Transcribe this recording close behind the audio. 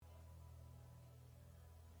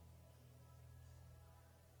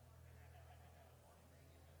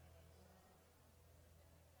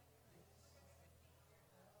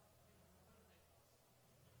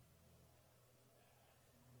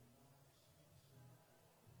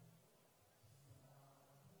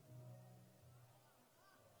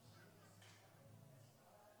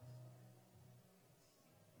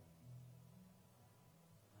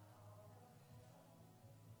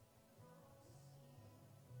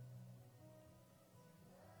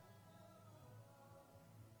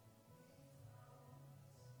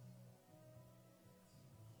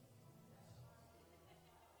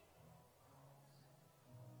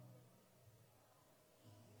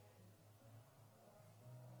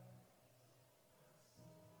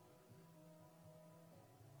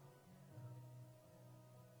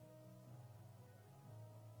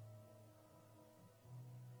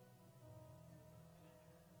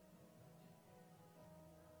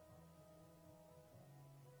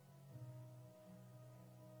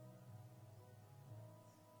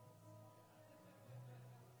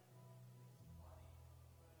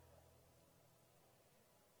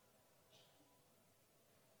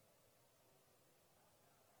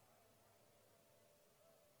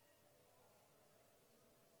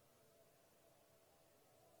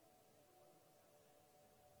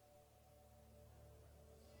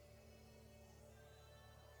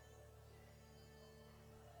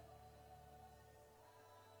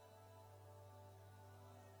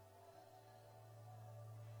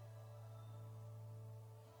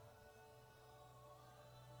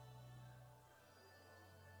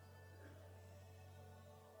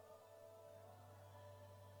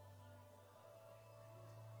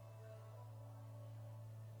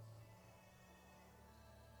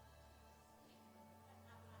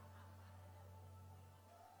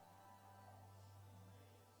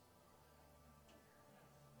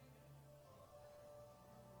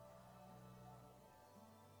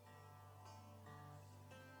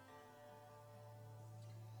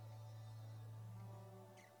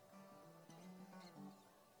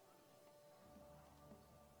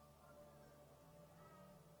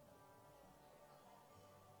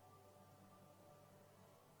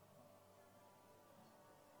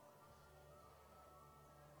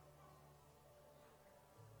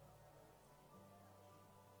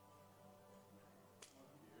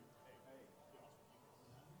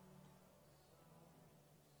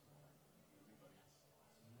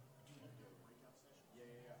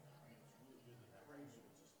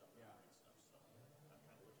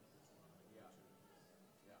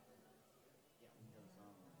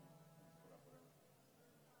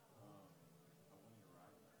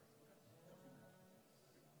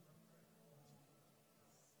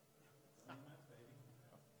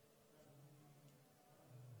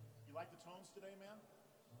tones today, man?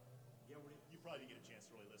 Yeah, You probably didn't get a chance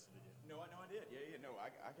to really listen, did you? no, I did. Yeah, no, I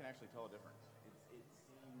can actually tell a difference. It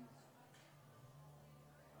seems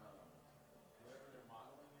whatever their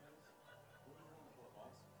modeling is. What was your one before,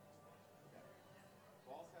 Boss? Okay.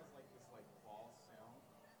 Boss has like this like false sound.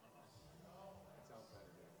 That sounds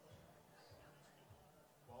better, dude.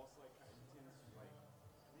 Boss like he tends to like.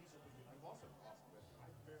 These will be good. And Boss are awesome, but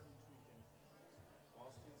I barely tweak anything.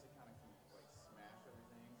 Boss tends to kind of like smash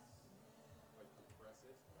everything, like compress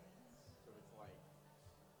it. Right. So it's like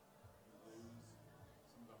you lose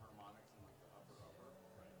some of the harmonics and like the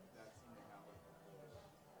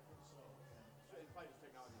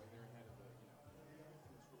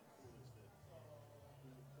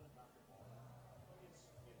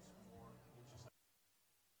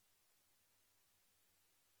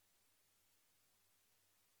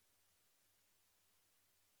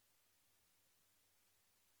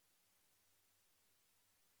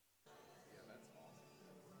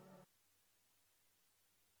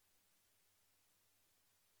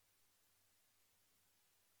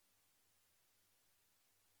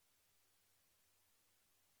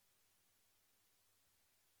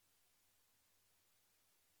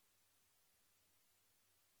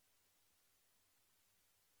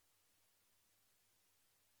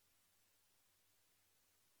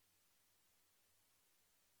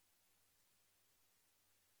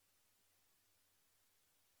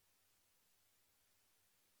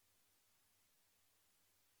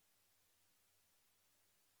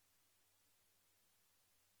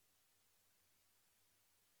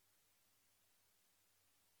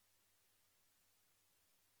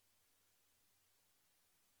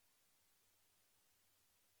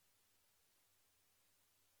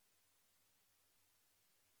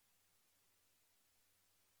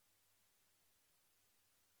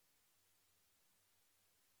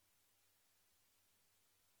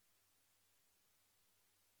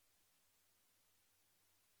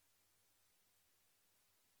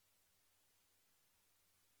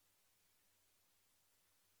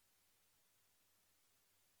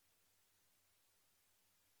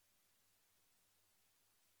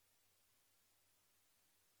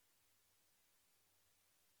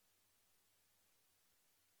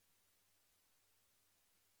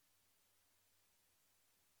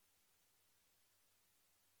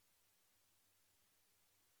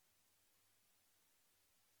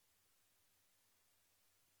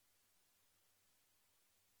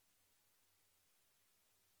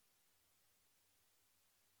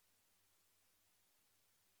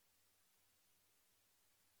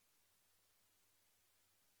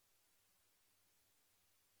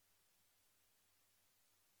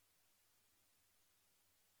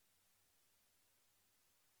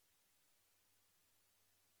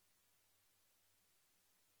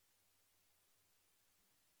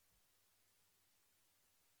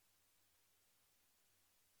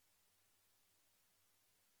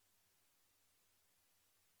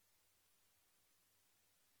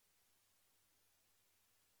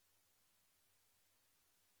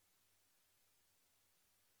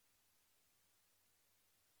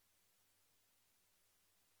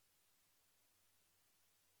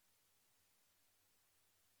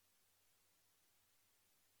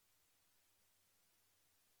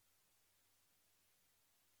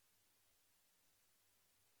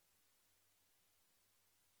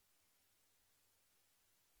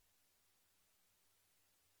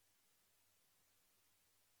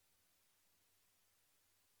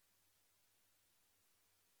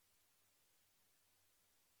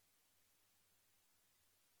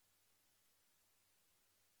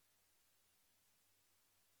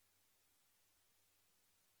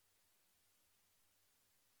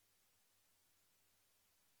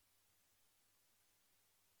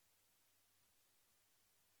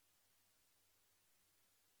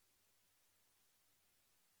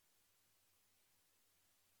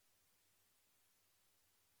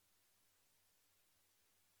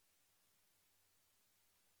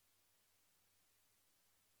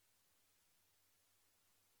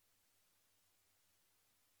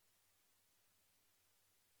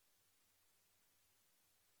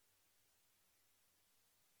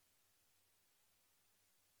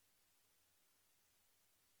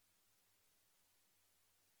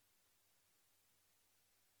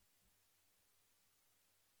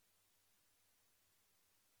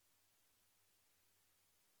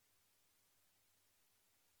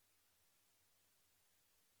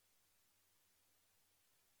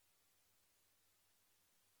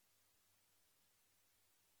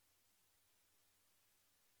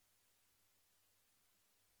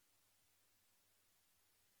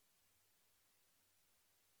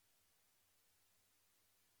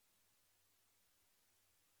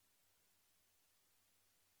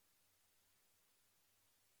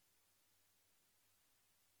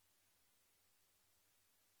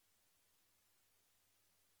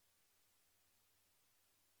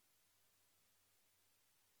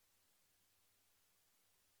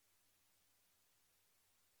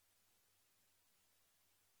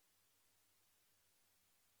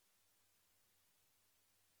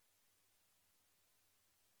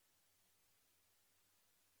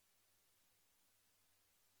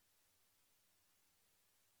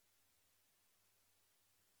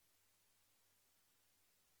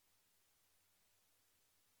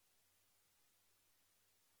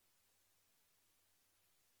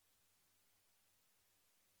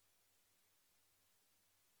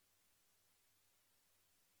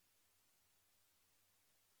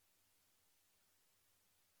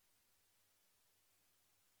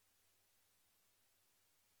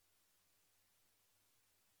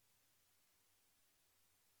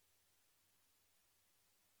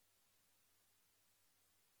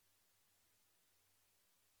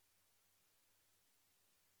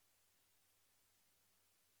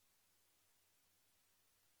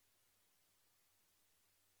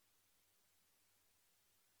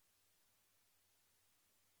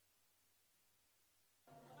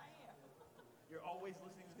always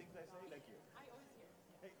listening to things I say? Thank you. I always hear.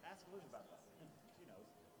 Hey, ask Liz about that. She knows.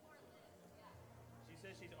 She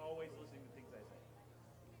says she's always listening to things I say.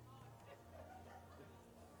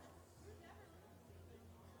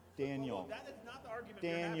 Daniel. That is not the argument.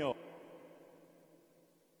 Daniel.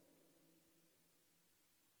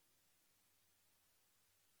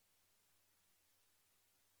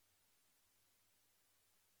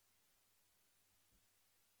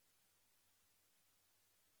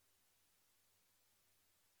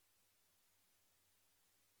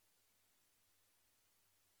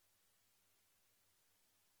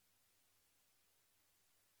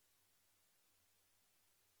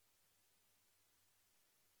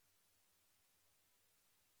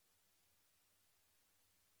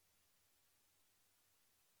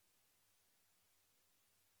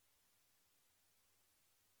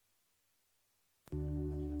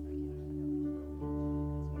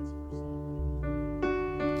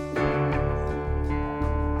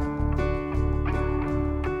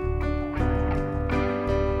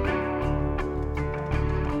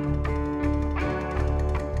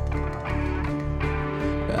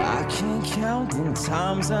 I can't count the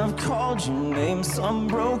times I've called your name some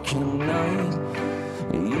broken night.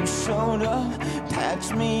 You showed up,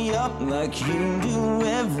 patched me up like you do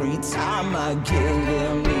every time I get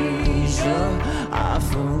amnesia. I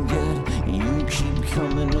forget, you keep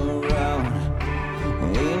coming around.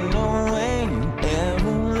 Ain't no way you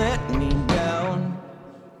ever let me down.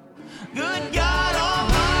 Good God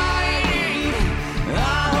Almighty,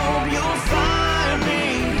 I hope you'll find me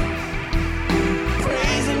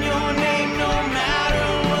praising your name no matter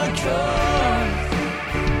what comes.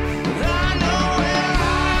 I know where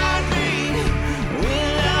I'd be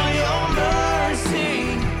without your mercy.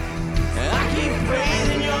 I keep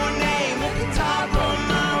praising your name at the top of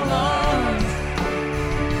my lungs.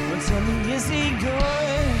 But tell me, is he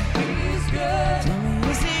good? He's good. Tell me,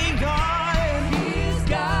 is he God? He's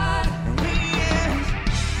God. He is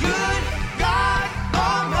good God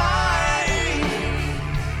Almighty.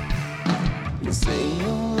 You say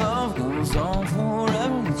your love goes on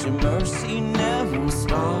forever, but your mercy never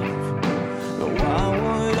stops. But why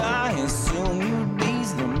would I assume you'd be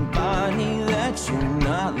somebody that you're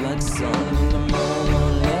not, like sun in the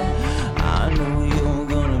morning? I know you're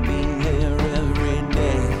gonna be there every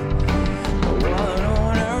day. But what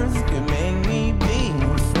on earth could make me be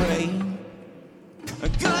afraid?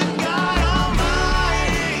 Good God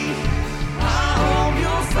Almighty, I hope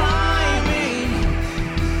you'll find me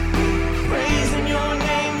praising your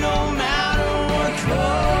name no matter what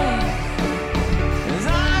comes. 'Cause I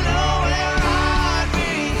know where I'd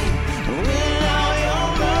be without your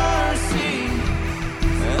mercy.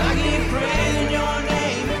 And I keep praising your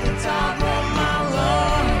name at the top of my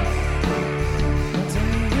lungs. Tell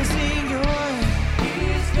me, is he good?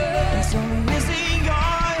 He's good. Tell me, is he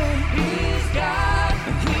God? He's God.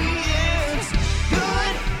 He is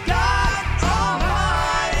good God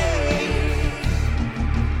Almighty.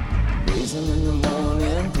 Praise him in the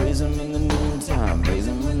morning, praise him in the noontime, praise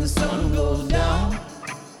him when the sun goes down.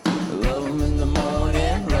 Love him in the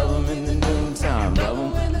morning, love him in the noontime, love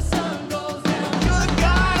him when the sun goes down. Good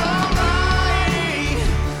God Almighty,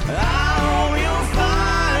 I hope you'll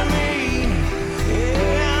find me.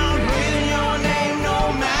 Yeah, I'm praising your name no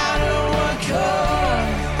matter what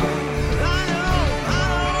comes. I know where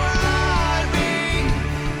I'd be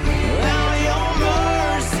without your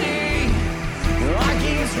mercy. I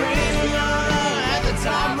keep praising your love at the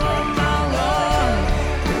top of my lungs.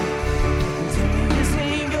 Tell me, is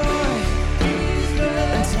he good? He's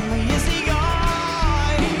good. Tell me, is he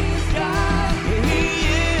God? He's God. He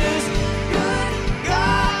is good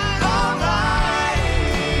God Almighty.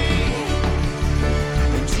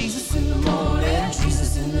 Jesus in the morning,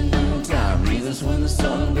 Jesus in the noontime, Jesus when the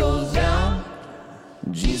sun goes down.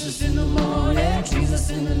 Jesus in the morning, Jesus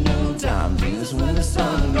in the noontime, Jesus when the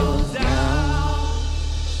sun goes down.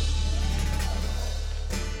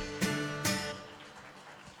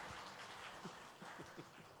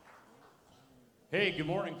 Hey, good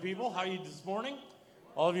morning, people. How are you this morning?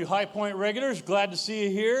 All of you High Point regulars, glad to see you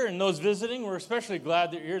here. And those visiting, we're especially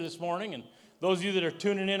glad that you're here this morning. And those of you that are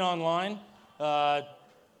tuning in online,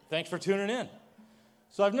 thanks for tuning in.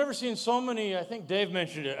 So I've never seen so many, I think Dave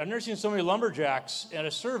mentioned it, I've never seen so many lumberjacks at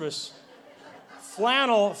a service.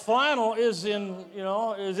 Flannel is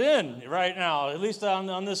in right now, at least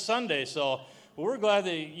on this Sunday. So we're glad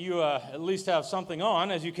that you at least have something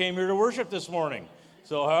on as you came here to worship this morning.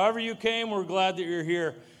 So however you came, we're glad that you're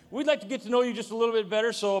here. We'd like to get to know you just a little bit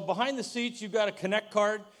better. So behind the seats, you've got a Connect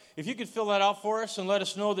card. If you could fill that out for us and let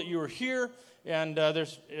us know that you were here and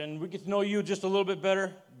we get to know you just a little bit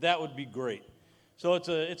better, that would be great. So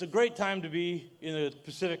it's a great time to be in the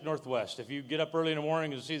Pacific Northwest. If you get up early in the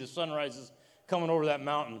morning and see the sunrises coming over that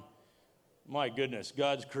mountain, my goodness,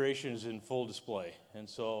 God's creation is in full display. And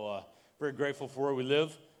so very grateful for where we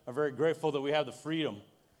live. I'm very grateful that we have the freedom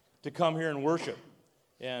to come here and worship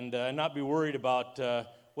and not be worried about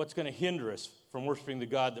what's going to hinder us from worshiping the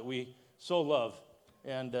God that we so love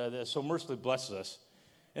and that so mercifully blesses us.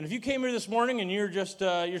 And if you came here this morning and you're just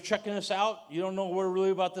you're checking us out, you don't know what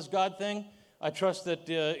really about this God thing, I trust that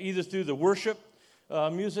either through the worship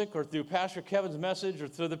music or through Pastor Kevin's message or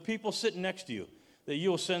through the people sitting next to you, that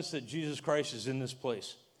you'll sense that Jesus Christ is in this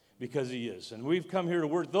place because he is. And we've come here to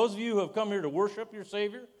worship. Those of you who have come here to worship your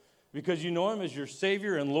Savior because you know him as your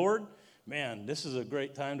Savior and Lord, man, this is a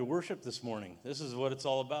great time to worship this morning. This is what it's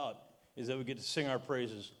all about, is that we get to sing our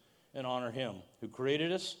praises and honor him who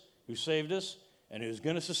created us, who saved us, and who's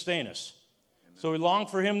going to sustain us. Amen. So we long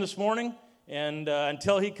for him this morning, and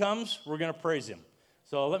until he comes, we're going to praise him.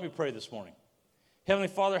 So let me pray this morning. Heavenly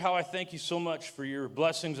Father, how I thank you so much for your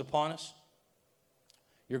blessings upon us,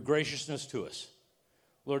 your graciousness to us.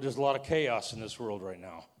 Lord, there's a lot of chaos in this world right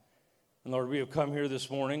now. And Lord, we have come here this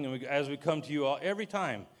morning, and as we come to you every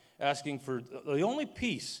time, asking for the only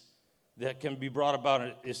peace that can be brought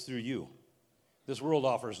about is through you. This world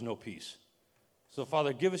offers no peace. So,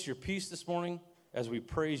 Father, give us your peace this morning as we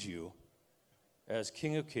praise you as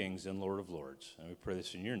King of Kings and Lord of Lords. And we pray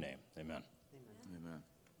this in your name. Amen. Amen.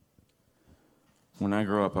 When I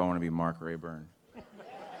grow up, I want to be Mark Rayburn.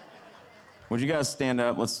 Would you guys stand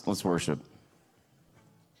up? Let's worship.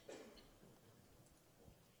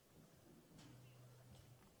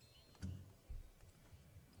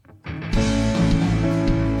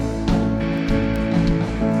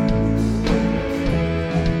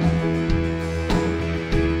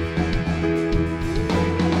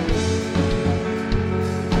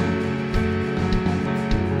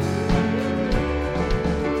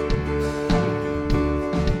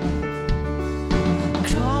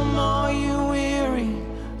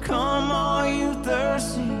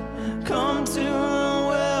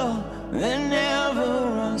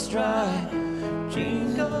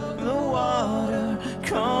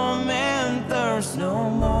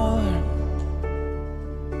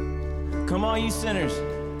 Come all you sinners.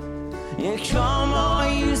 Yeah, come all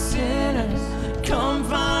you sinners. Come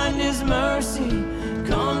find his mercy.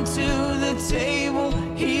 Come to the table.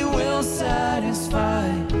 He will satisfy.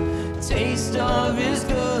 Taste of his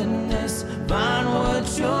goodness. Find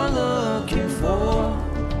what you're looking for.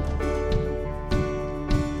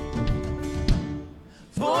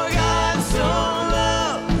 For God so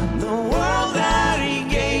loved the world that he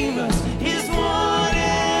gave us his one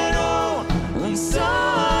and only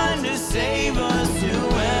Son to save us.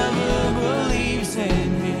 Whoever believes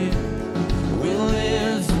in him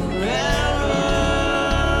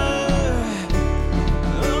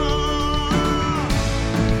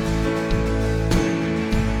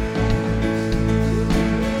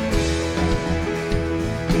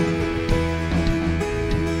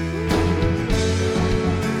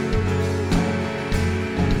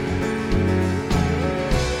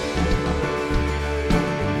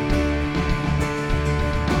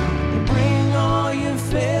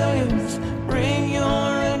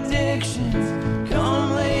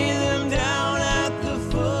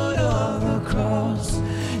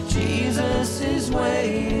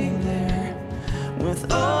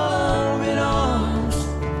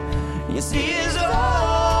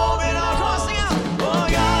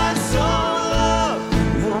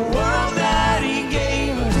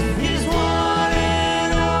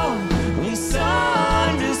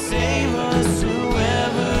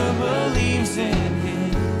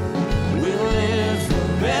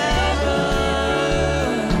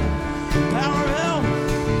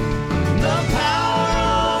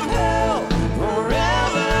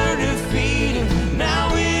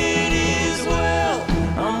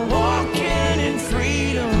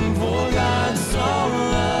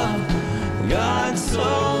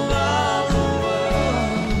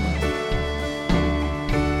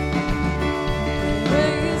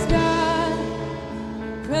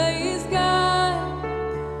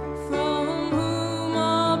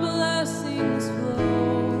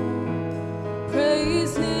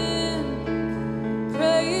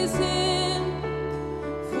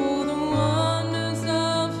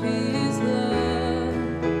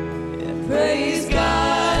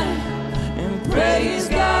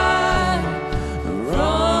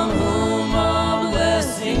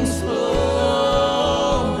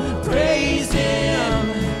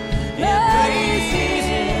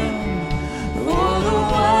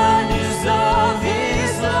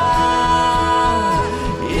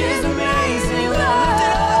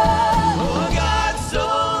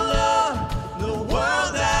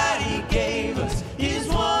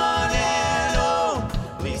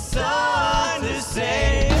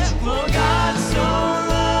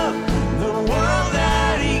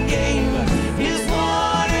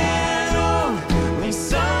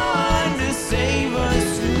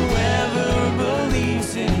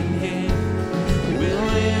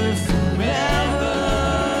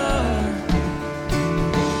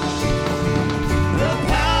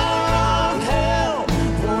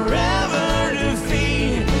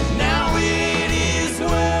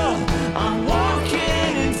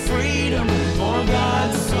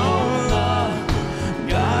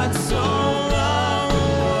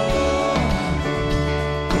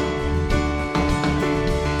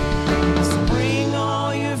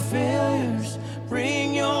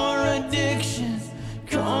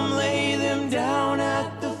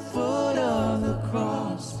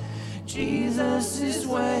Jesus is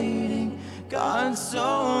waiting. God so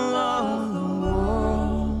loved the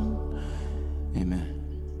world. Amen.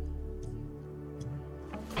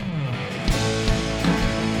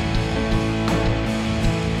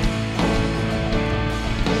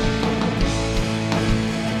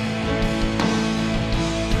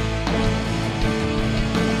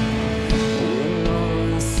 When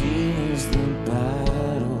all I see is the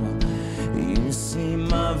battle, you see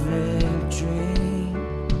my victory.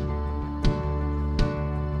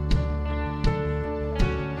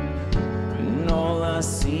 And all I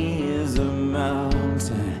see is a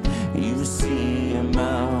mountain, you see a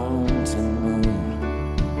mountain move.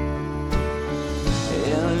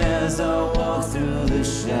 And as I walk through the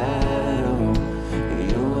shadow,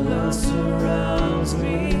 your love surrounds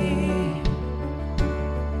me.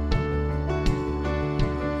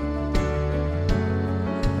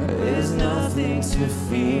 There's nothing to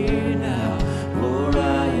fear now, for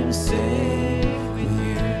I am safe with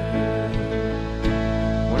you.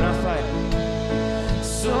 When I fight,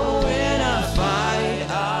 so when I fight,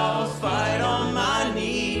 I'll fight on my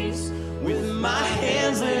knees with my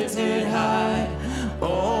hands lifted high.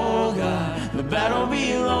 Oh God, the battle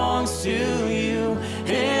belongs to you,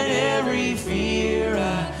 and every fear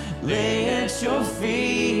I lay at your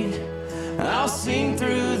feet. I'll sing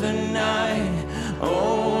through the night.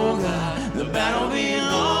 Oh God, the battle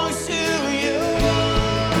belongs to you.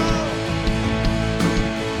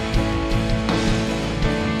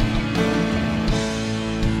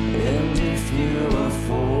 And if you are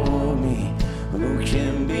for me, who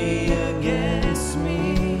can be against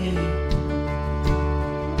me?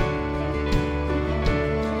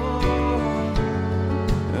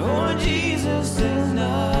 Oh, Jesus, there's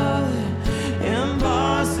nothing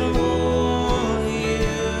impossible.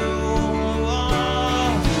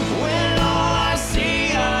 When all I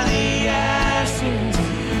see are the ashes,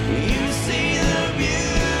 you see the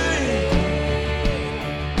beauty.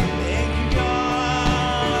 Thank you,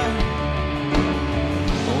 God.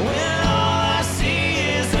 When all I see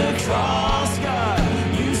is the cross, God,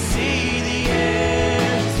 you see the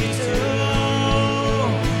empty tomb.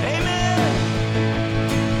 Amen.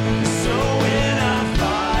 So when I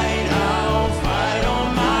fight, I'll fight on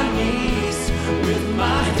my knees with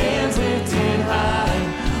my hands lifted high.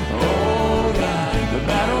 Oh God, the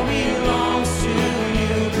battle belongs to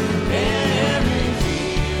you, and every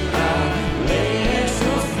fear I lay at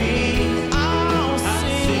your feet. I'll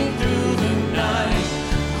sing through the night.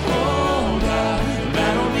 Oh God, the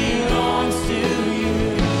battle belongs to you.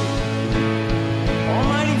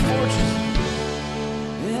 Almighty fortress,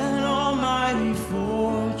 an almighty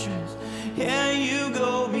fortress, yeah, you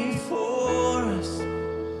go before us.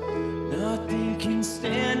 Nothing can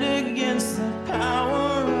stand against the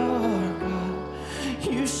power of our God.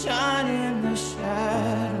 You shine in the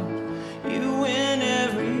shadows, you win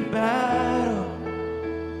every battle.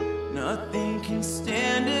 Nothing can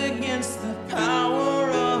stand against the power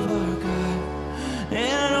of our God.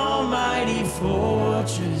 An almighty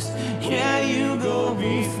fortress, yeah, you go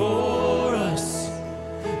before us.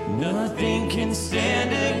 Nothing can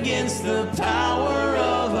stand against the power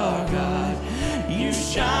of our God. You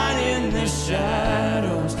shine in the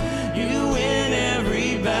shadows, you win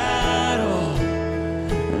every battle.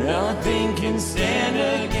 Nothing can stand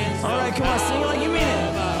against. All right, come on, sing like you mean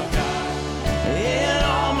it. An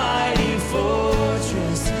almighty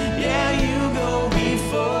fortress, yeah, you go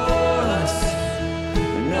before us.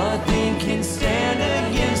 Nothing can stand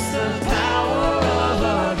against the power of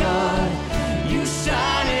our God. You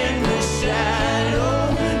shine in the shadow,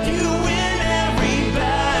 you win every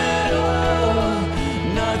battle.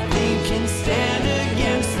 Nothing can stand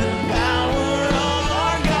against the power of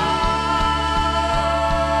our God.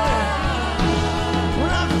 When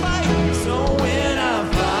I fight, so when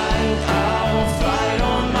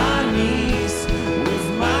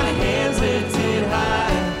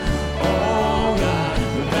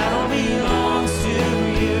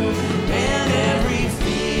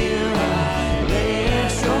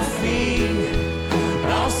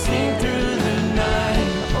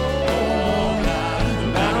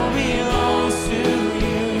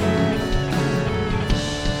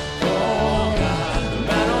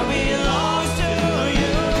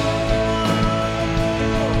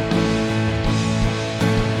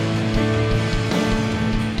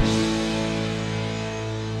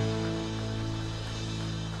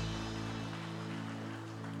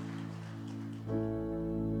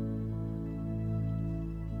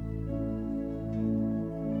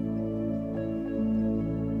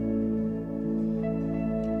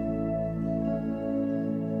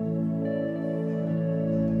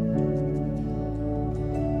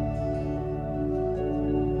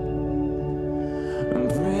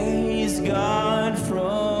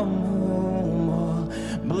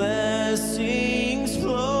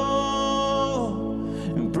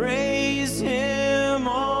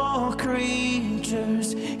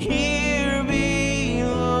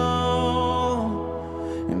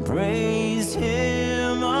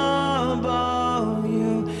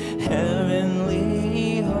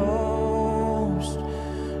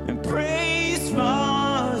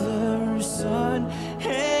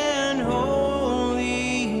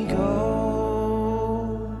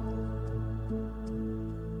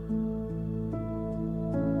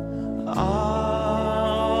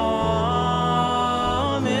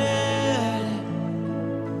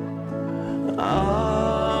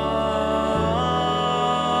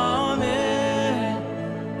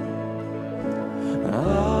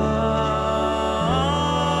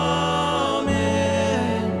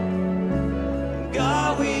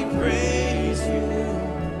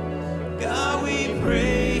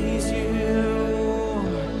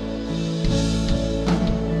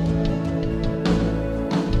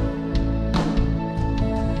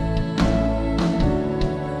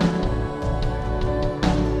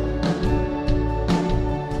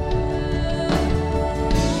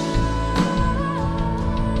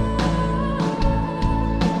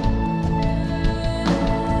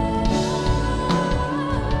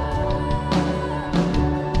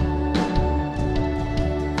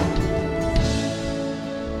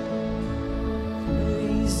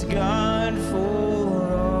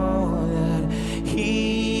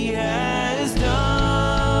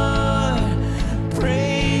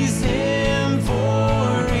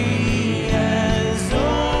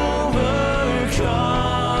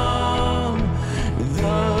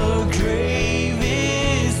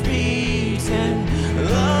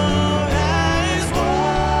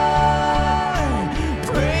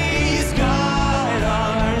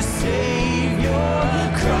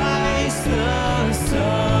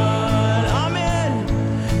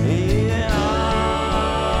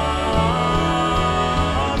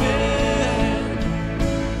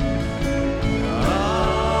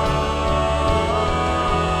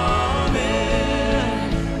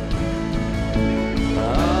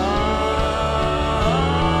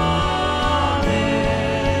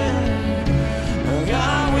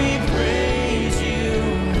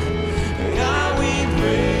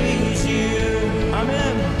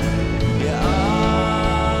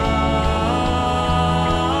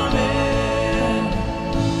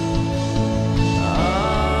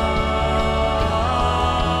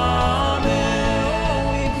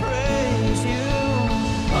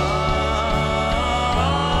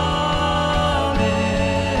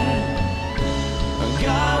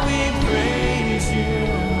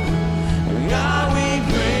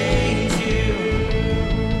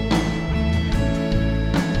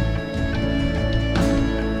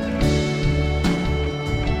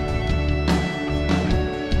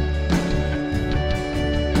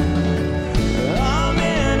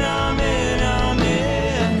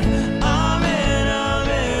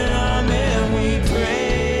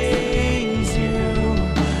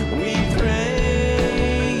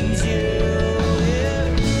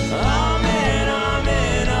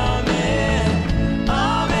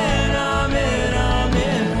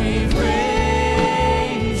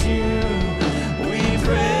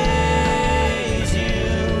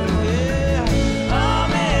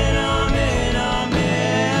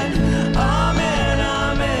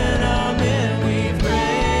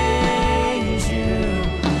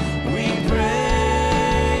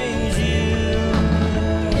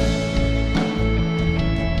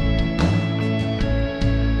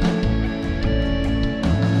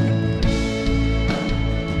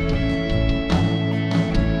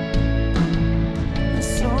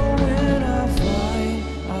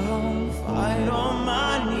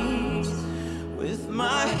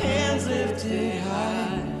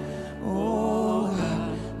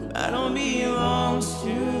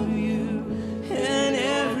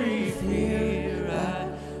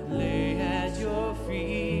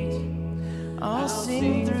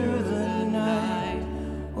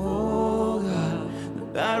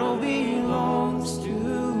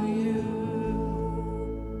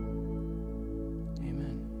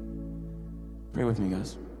Pray with me,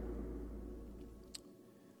 guys.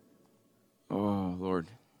 Oh, Lord.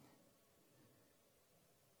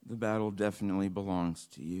 The battle definitely belongs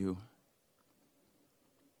to you.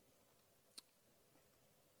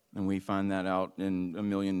 And we find that out in a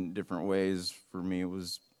million different ways. For me, it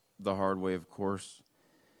was the hard way, of course.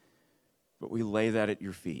 But we lay that at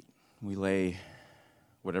your feet. We lay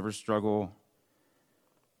whatever struggle,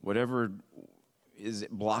 whatever is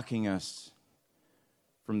blocking us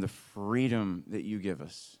from the freedom that you give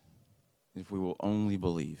us, if we will only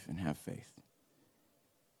believe and have faith.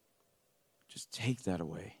 Just take that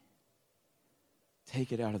away.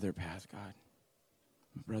 Take it out of their path, God.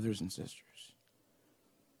 Brothers and sisters.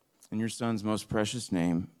 In your Son's most precious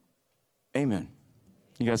name, amen.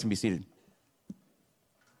 You guys can be seated.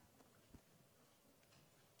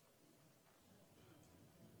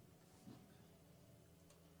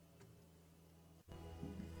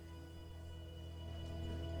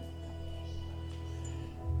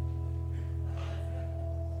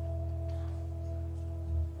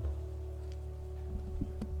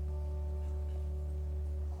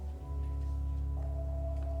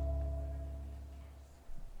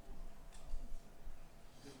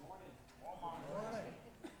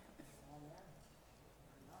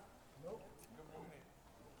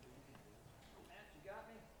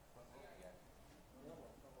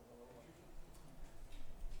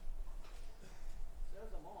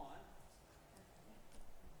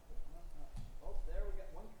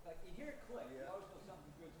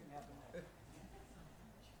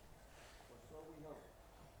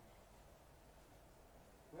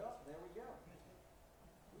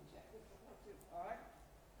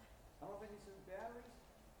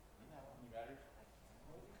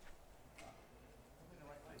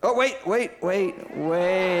 Oh, wait.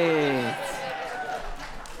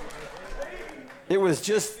 It was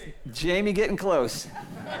just Jamie getting close.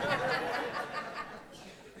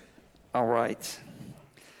 All right.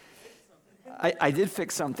 I did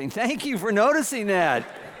fix something. Thank you for noticing that.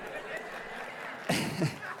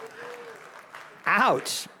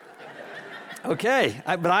 Ouch. Okay,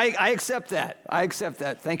 but I accept that. I accept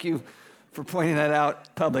that. Thank you for pointing that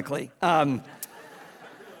out publicly.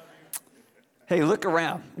 Hey, look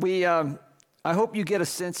around. I hope you get a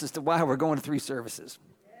sense as to why we're going to 3 services.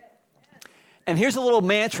 And here's a little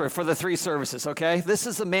mantra for the 3 services, okay? This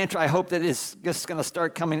is a mantra I hope that is just going to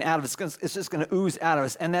start coming out of us. It's just going to ooze out of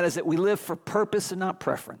us, and that is that we live for purpose and not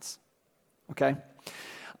preference, okay?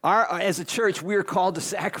 As a church, we are called to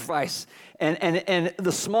sacrifice, and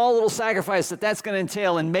the small little sacrifice that's going to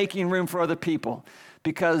entail in making room for other people,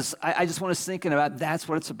 because I just want us thinking about that's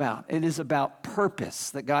what it's about. It is about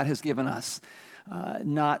purpose that God has given us,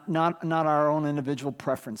 not our own individual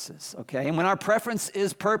preferences, okay? And when our preference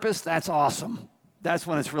is purpose, that's awesome. That's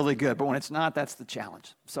when it's really good, but when it's not, that's the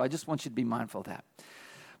challenge. So I just want you to be mindful of that.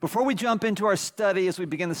 Before we jump into our study, as we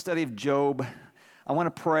begin the study of Job, I want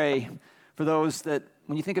to pray for those that,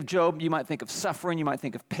 when you think of Job, you might think of suffering, you might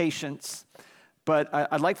think of patience, but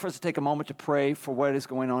I'd like for us to take a moment to pray for what is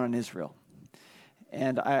going on in Israel.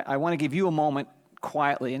 And I want to give you a moment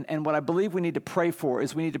quietly, and what I believe we need to pray for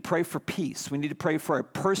is we need to pray for peace. We need to pray for a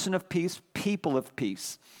person of peace, people of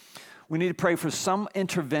peace. We need to pray for some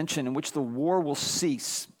intervention in which the war will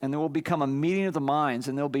cease, and there will become a meeting of the minds,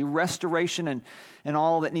 and there will be restoration and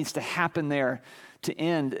all that needs to happen there to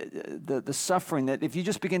end the suffering that if you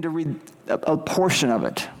just begin to read a portion of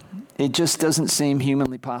it, it just doesn't seem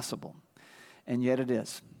humanly possible. And yet it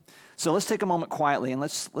is. So let's take a moment quietly and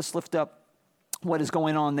let's lift up what is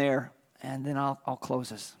going on there, and then I'll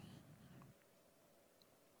close us.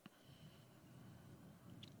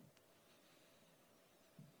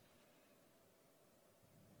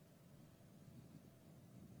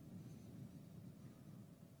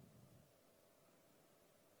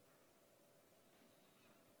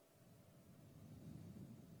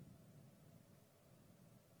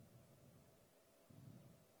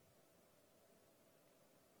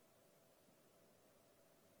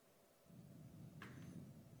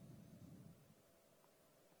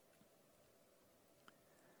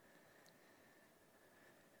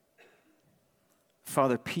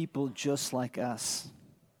 Father, people just like us,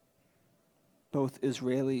 both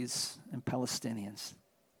Israelis and Palestinians,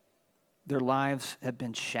 their lives have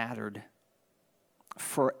been shattered,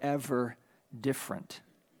 forever different.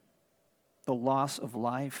 The loss of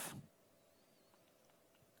life,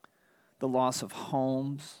 the loss of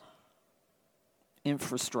homes,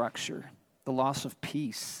 infrastructure, the loss of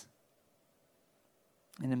peace,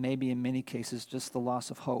 and then maybe in many cases just the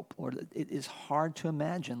loss of hope. Lord, it is hard to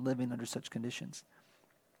imagine living under such conditions.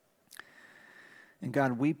 And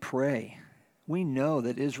God, we pray. We know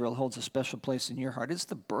that Israel holds a special place in your heart. It's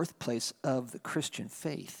the birthplace of the Christian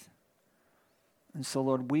faith. And so,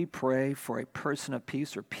 Lord, we pray for a person of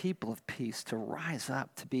peace or people of peace to rise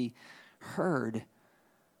up, to be heard,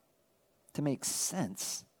 to make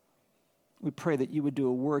sense. We pray that you would do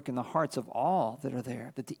a work in the hearts of all that are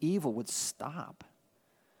there, that the evil would stop,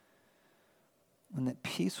 and that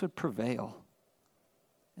peace would prevail,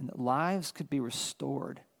 and that lives could be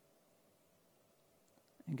restored.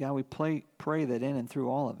 And God, we pray that in and through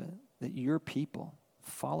all of it, that your people,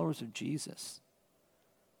 followers of Jesus,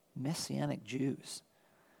 Messianic Jews,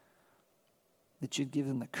 that you'd give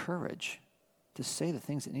them the courage to say the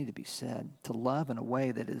things that need to be said, to love in a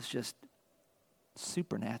way that is just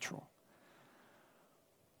supernatural.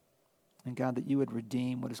 And God, that you would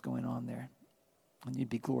redeem what is going on there, and you'd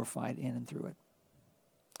be glorified in and through it.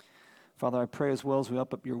 Father, I pray as well as we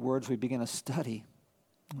open up your words, we begin a study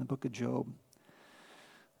in the book of Job.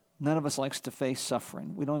 None of us likes to face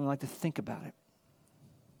suffering. We don't even like to think about it.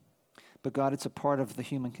 But God, it's a part of the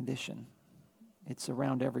human condition. It's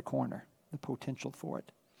around every corner, the potential for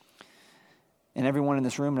it. And everyone in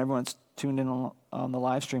this room and everyone that's tuned in on the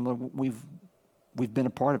live stream, we've been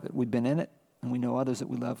a part of it. We've been in it, and we know others that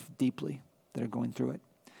we love deeply that are going through it.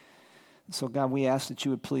 So God, we ask that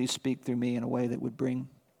you would please speak through me in a way that would bring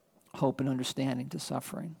hope and understanding to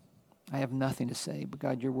suffering. I have nothing to say, but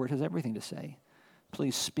God, your word has everything to say.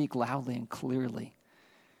 Please speak loudly and clearly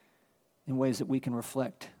in ways that we can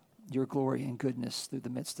reflect your glory and goodness through the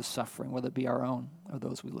midst of suffering, whether it be our own or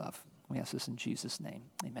those we love. We ask this in Jesus' name.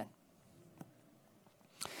 Amen.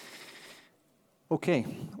 Okay,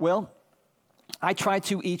 well, I try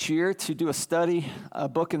to each year to do a study, a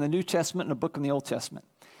book in the New Testament and a book in the Old Testament.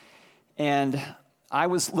 And I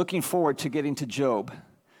was looking forward to getting to Job.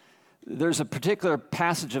 There's a particular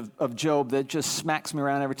passage of Job that just smacks me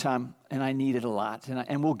around every time, and I need it a lot.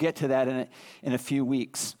 And we'll get to that in a few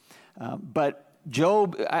weeks. But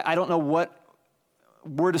Job, I don't know what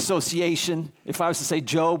word association, if I was to say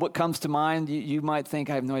Job, what comes to mind, you might think,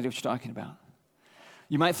 I have no idea what you're talking about.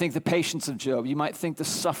 You might think the patience of Job. You might think the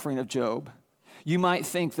suffering of Job. You might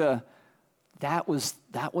think that was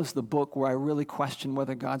the book where I really questioned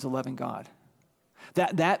whether God's a loving God.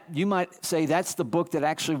 That you might say that's the book that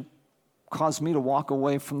actually caused me to walk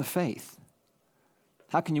away from the faith.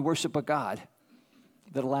 How can you worship a God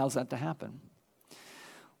that allows that to happen?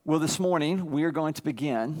 Well, this morning, we are going to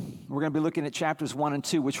begin. We're going to be looking at chapters 1 and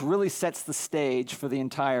 2, which really sets the stage for the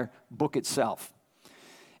entire book itself.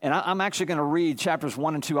 And I'm actually going to read chapters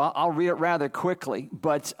 1 and 2. I'll read it rather quickly,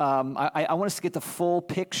 but I want us to get the full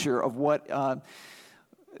picture of what,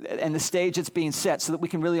 and the stage that's being set so that we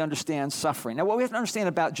can really understand suffering. Now, what we have to understand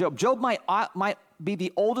about Job might be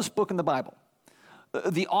the oldest book in the Bible.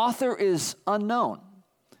 The author is unknown.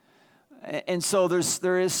 And so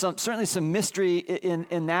there is certainly some mystery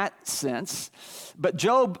in that sense. But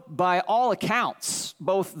Job, by all accounts,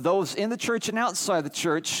 both those in the church and outside the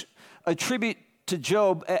church, attribute to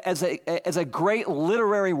Job as a great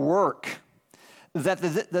literary work. That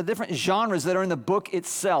the different genres that are in the book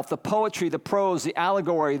itself, the poetry, the prose, the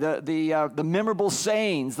allegory, the memorable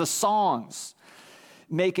sayings, the songs,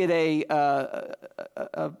 make it a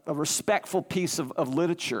respectful piece of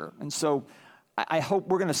literature. And so I hope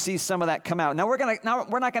we're going to see some of that come out. Now we're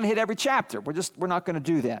not going to hit every chapter. We're not going to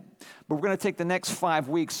do that. But we're going to take the next 5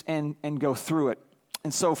 weeks and go through it.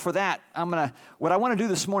 And so for that, what I want to do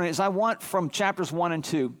this morning is I want from chapters 1 and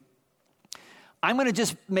 2, I'm going to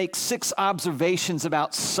just make 6 observations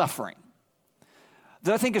about suffering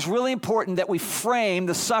that I think is really important that we frame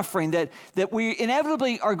the suffering that we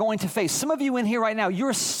inevitably are going to face. Some of you in here right now,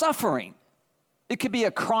 you're suffering. It could be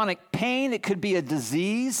a chronic pain. It could be a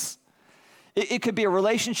disease. It could be a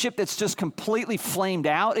relationship that's just completely flamed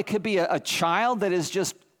out. It could be a child that is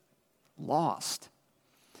just lost.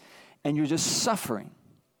 And you're just suffering.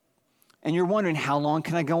 And you're wondering, how long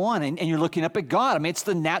can I go on? And you're looking up at God. I mean, it's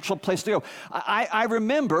the natural place to go. I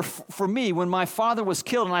remember, for me, when my father was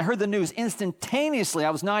killed and I heard the news instantaneously, I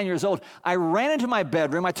was 9 years old, I ran into my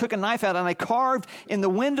bedroom, I took a knife out, and I carved in the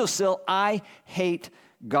windowsill, "I hate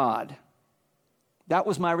God." That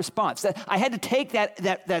was my response. I had to take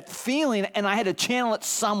that feeling and I had to channel it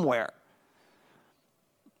somewhere.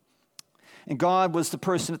 And God was the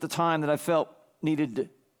person at the time that I felt needed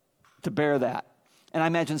to bear that. And I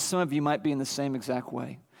imagine some of you might be in the same exact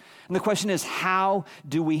way. And the question is, how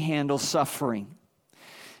do we handle suffering?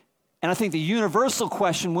 And I think the universal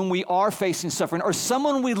question when we are facing suffering, or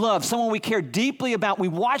someone we love, someone we care deeply about, we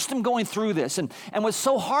watch them going through this. And what's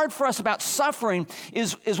so hard for us about suffering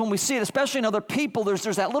is when we see it, especially in other people, there's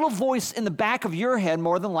that little voice in the back of your head,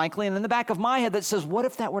 more than likely, and in the back of my head that says, what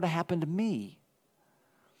if that were to happen to me?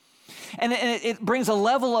 And it brings a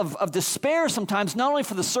level of despair sometimes, not only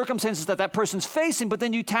for the circumstances that person's facing, but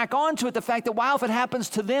then you tack on to it the fact that, wow, if it happens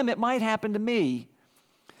to them, it might happen to me.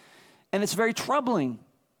 And it's very troubling.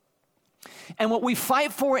 And what we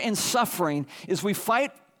fight for in suffering is we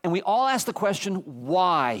fight and we all ask the question,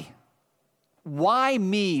 why? Why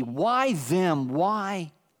me? Why them?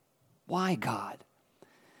 Why God?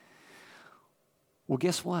 Well,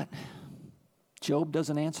 guess what? Job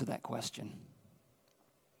doesn't answer that question.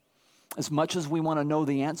 As much as we want to know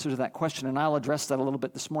the answer to that question, and I'll address that a little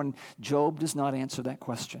bit this morning, Job does not answer that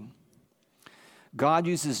question. God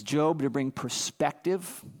uses Job to bring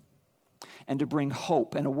perspective and to bring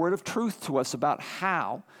hope and a word of truth to us about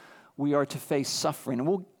how we are to face suffering.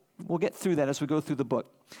 And we'll get through that as we go through the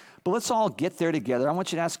book. But let's all get there together. I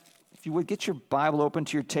want you to ask, if you would, get your Bible open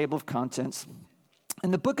to your table of contents.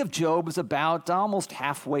 And the book of Job is about almost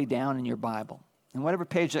halfway down in your Bible. And whatever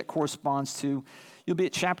page that corresponds to, you'll be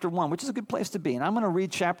at chapter 1, which is a good place to be. And I'm going to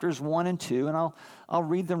read chapters 1 and 2, and I'll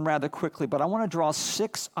read them rather quickly. But I want to draw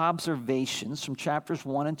 6 observations from chapters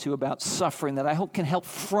 1 and 2 about suffering that I hope can help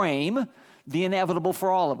frame the inevitable for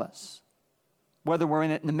all of us, whether we're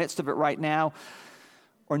in the midst of it right now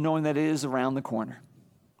or knowing that it is around the corner.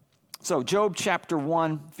 So Job chapter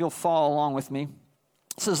 1, if you'll follow along with me,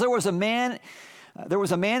 says, there was a man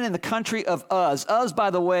in the country of Uz. Uz, by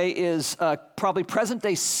the way, is probably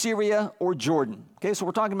present-day Syria or Jordan. Okay, so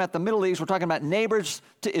we're talking about the Middle East. We're talking about neighbors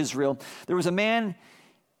to Israel. There was a man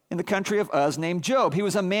in the country of Uz named Job. He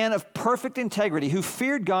was a man of perfect integrity who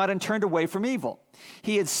feared God and turned away from evil.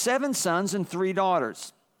 He had 7 sons and 3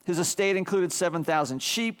 daughters. His estate included 7,000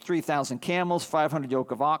 sheep, 3,000 camels, 500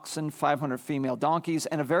 yoke of oxen, 500 female donkeys,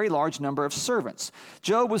 and a very large number of servants.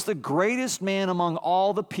 Job was the greatest man among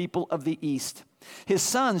all the people of the East. His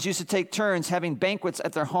sons used to take turns having banquets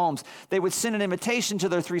at their homes. They would send an invitation to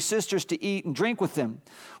their 3 sisters to eat and drink with them.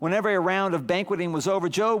 Whenever a round of banqueting was over,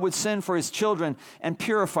 Job would send for his children and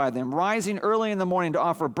purify them, rising early in the morning to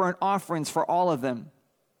offer burnt offerings for all of them.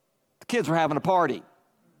 The kids were having a party.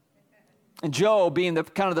 And Job, being the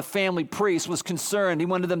kind of the family priest, was concerned. He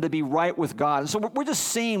wanted them to be right with God. And so we're just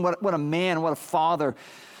seeing what a man, what a father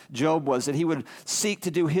Job was, that he would seek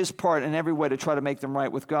to do his part in every way to try to make them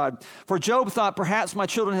right with God. For Job thought, perhaps my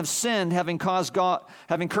children have sinned, having cursed God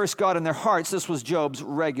in their hearts. This was Job's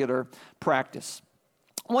regular practice.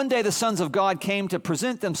 One day the sons of God came to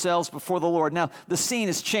present themselves before the Lord. Now the scene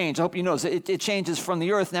has changed. I hope you notice it changes from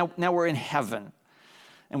the earth. Now we're in heaven.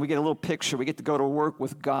 And we get a little picture. We get to go to work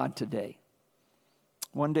with God today.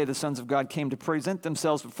 One day the sons of God came to present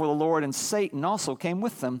themselves before the Lord, and Satan also came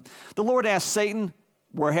with them. The Lord asked Satan,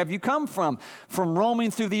 where have you come from? From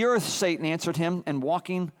roaming through the earth, Satan answered him, and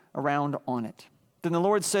walking around on it. Then the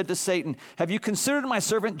Lord said to Satan, have you considered my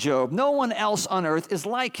servant Job? No one else on earth is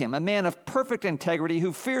like him, a man of perfect integrity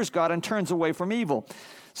who fears God and turns away from evil.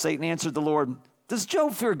 Satan answered the Lord, does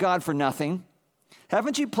Job fear God for nothing?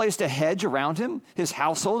 Haven't you placed a hedge around him, his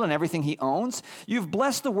household, and everything he owns? You've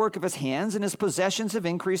blessed the work of his hands, and his possessions have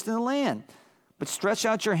increased in the land. But stretch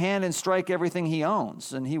out your hand and strike everything he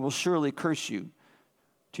owns, and he will surely curse you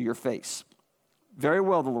to your face. Very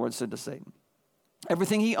well, the Lord said to Satan.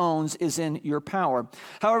 Everything he owns is in your power.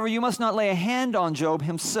 However, you must not lay a hand on Job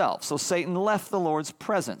himself. So Satan left the Lord's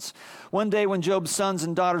presence. One day when Job's sons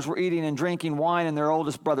and daughters were eating and drinking wine in their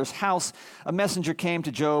oldest brother's house, a messenger came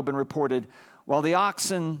to Job and reported, while the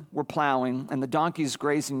oxen were plowing and the donkeys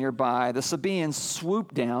grazing nearby, the Sabaeans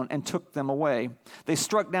swooped down and took them away. They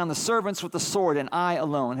struck down the servants with the sword, and I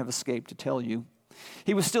alone have escaped to tell you.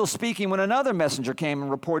 He was still speaking when another messenger came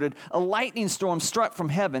and reported, a lightning storm struck from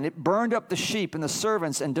heaven. It burned up the sheep and the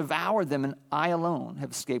servants and devoured them, and I alone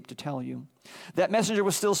have escaped to tell you. That messenger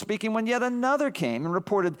was still speaking when yet another came and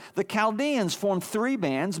reported, the Chaldeans formed 3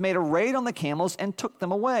 bands, made a raid on the camels, and took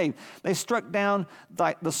them away. They struck down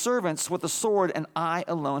the servants with the sword, and I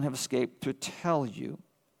alone have escaped to tell you.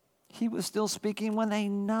 He was still speaking when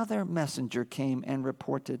another messenger came and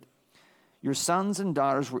reported, your sons and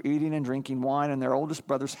daughters were eating and drinking wine in their oldest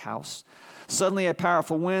brother's house. Suddenly a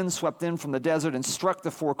powerful wind swept in from the desert and struck the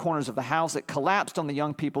 4 corners of the house. It collapsed on the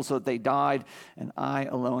young people so that they died, and I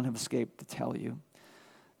alone have escaped to tell you.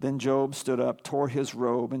 Then Job stood up, tore his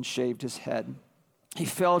robe, and shaved his head. He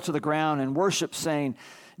fell to the ground and worshiped, saying,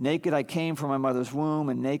 naked I came from my mother's womb,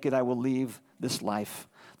 and naked I will leave this life.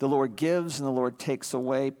 The Lord gives and the Lord takes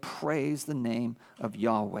away. Praise the name of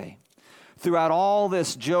Yahweh. Throughout all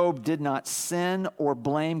this, Job did not sin or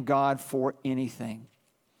blame God for anything.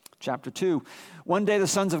 Chapter 2. One day the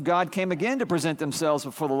sons of God came again to present themselves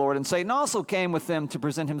before the Lord, and Satan also came with them to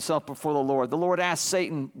present himself before the Lord. The Lord asked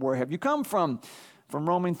Satan, where have you come from? From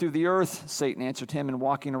roaming through the earth, Satan answered him, and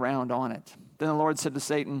walking around on it. Then the Lord said to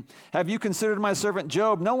Satan, have you considered my servant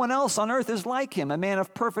Job? No one else on earth is like him, a man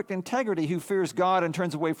of perfect integrity who fears God and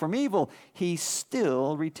turns away from evil. He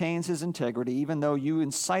still retains his integrity, even though you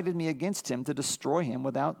incited me against him to destroy him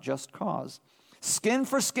without just cause. Skin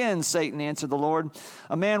for skin, Satan answered the Lord.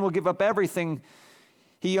 A man will give up everything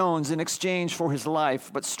he owns in exchange for his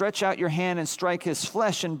life, but stretch out your hand and strike his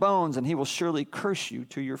flesh and bones, and he will surely curse you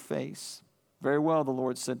to your face. Very well, the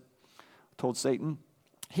Lord told Satan.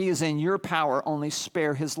 He is in your power, only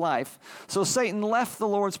spare his life. So Satan left the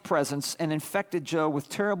Lord's presence and infected Job with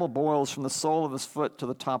terrible boils from the sole of his foot to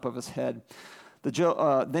the top of his head.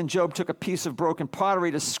 Then Job took a piece of broken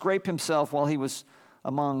pottery to scrape himself while he was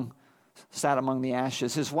sat among the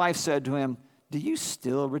ashes. His wife said to him, do you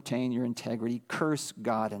still retain your integrity? Curse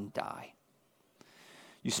God and die.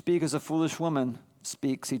 You speak as a foolish woman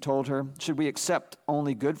speaks, he told her. Should we accept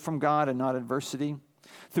only good from God and not adversity?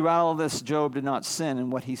 Throughout all this, Job did not sin in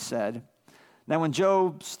what he said. Now when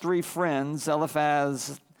Job's 3 friends,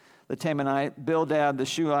 Eliphaz the Temanite, Bildad the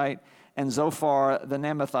Shuhite, and Zophar the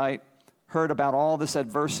Naamathite, heard about all this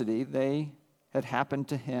adversity that had happened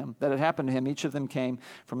to him, each of them came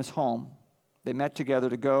from his home. They met together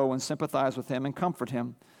to go and sympathize with him and comfort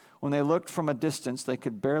him. When they looked from a distance, they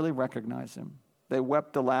could barely recognize him. They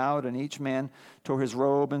wept aloud, and each man tore his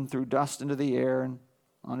robe and threw dust into the air and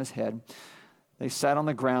on his head. They sat on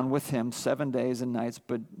the ground with him 7 days and nights,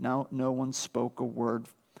 but no one spoke a word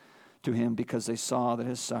to him because they saw that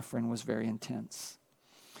his suffering was very intense.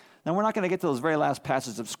 Now, we're not going to get to those very last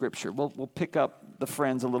passages of Scripture. We'll pick up the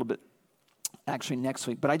friends a little bit actually next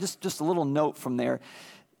week, but just a little note from there.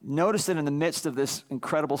 Notice that in the midst of this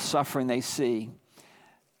incredible suffering they see,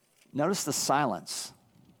 notice the silence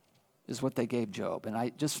is what they gave Job. And I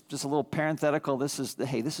just a little parenthetical, this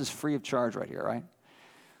is free of charge right here, right?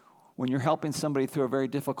 When you're helping somebody through a very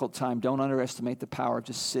difficult time, don't underestimate the power of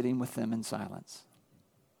just sitting with them in silence.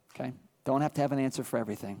 Okay? Don't have to have an answer for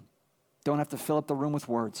everything. Don't have to fill up the room with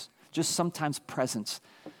words. Just sometimes presence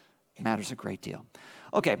matters a great deal.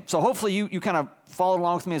 Okay, so hopefully you kind of followed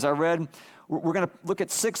along with me as I read. We're going to look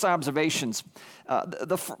at 6 observations.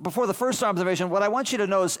 Before the first observation, what I want you to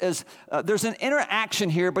know is there's an interaction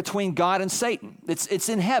here between God and Satan. It's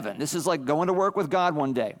in heaven. This is like going to work with God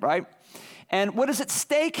one day, right? And what is at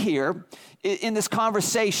stake here in this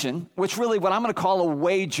conversation, which really what I'm going to call a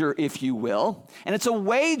wager, if you will, and it's a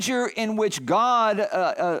wager in which Job,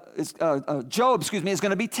 is going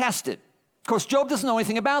to be tested. Of course, Job doesn't know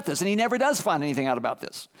anything about this, and he never does find anything out about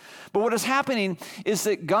this. But what is happening is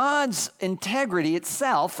that God's integrity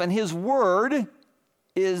itself and his word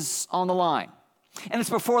is on the line. And it's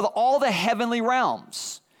before all the heavenly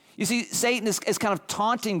realms. You see, Satan is kind of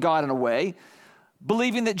taunting God in a way,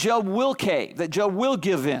 believing that Job will cave, that Job will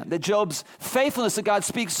give in, that Job's faithfulness that God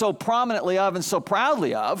speaks so prominently of and so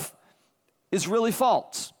proudly of is really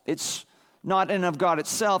false. It's not in and of God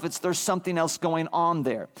itself. There's something else going on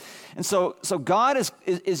there. And so God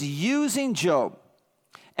is using Job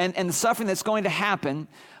and the suffering that's going to happen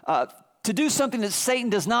to do something that Satan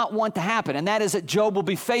does not want to happen, and that is that Job will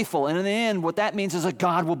be faithful. And in the end, what that means is that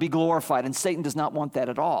God will be glorified, and Satan does not want that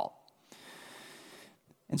at all.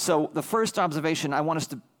 And so the first observation I want us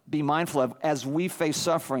to be mindful of as we face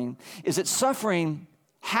suffering is that suffering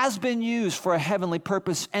has been used for a heavenly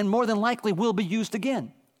purpose and more than likely will be used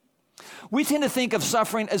again. We tend to think of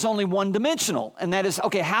suffering as only one-dimensional, and that is,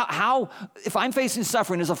 okay, how if I'm facing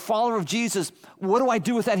suffering as a follower of Jesus, what do I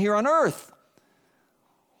do with that here on earth?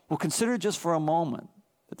 Well, consider just for a moment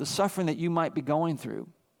that the suffering that you might be going through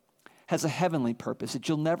has a heavenly purpose that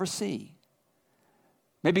you'll never see.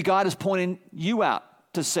 Maybe God is pointing you out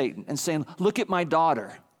to Satan and saying, look at my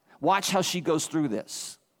daughter. Watch how she goes through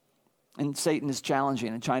this. And Satan is challenging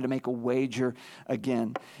and trying to make a wager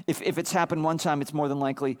again. If it's happened one time, it's more than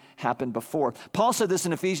likely happened before. Paul said this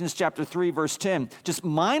in Ephesians chapter 3, verse 10, just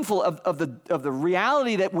mindful of the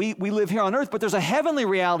reality that we live here on earth, but there's a heavenly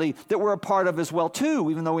reality that we're a part of as well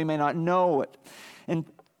too, even though we may not know it. In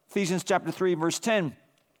Ephesians chapter 3, verse 10,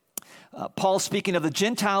 Paul speaking of the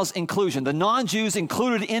Gentiles' inclusion, the non-Jews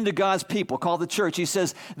included into God's people called the church. He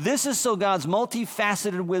says, this is so God's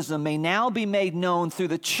multifaceted wisdom may now be made known through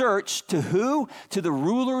the church to who? To the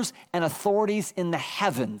rulers and authorities in the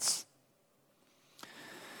heavens.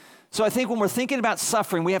 So I think when we're thinking about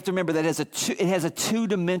suffering, we have to remember that it has a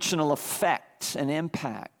two-dimensional effect and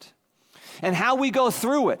impact. And how we go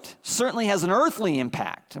through it certainly has an earthly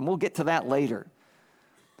impact, and we'll get to that later.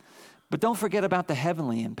 But don't forget about the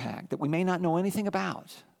heavenly impact that we may not know anything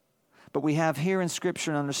about. But we have here in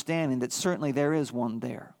Scripture an understanding that certainly there is one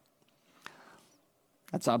there.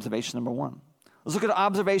 That's observation number 1. Let's look at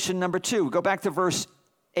observation number 2. Go back to verse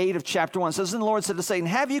 8 of chapter 1. It says, and the Lord said to Satan,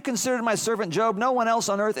 have you considered my servant Job? No one else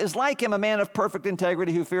on earth is like him, a man of perfect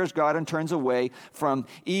integrity who fears God and turns away from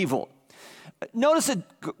evil. Notice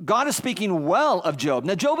that God is speaking well of Job.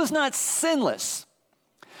 Now, Job is not sinless.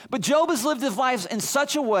 But Job has lived his life in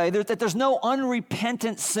such a way that there's no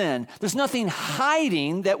unrepentant sin. There's nothing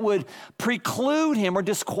hiding that would preclude him or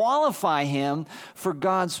disqualify him for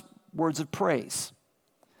God's words of praise.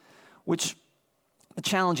 Which, the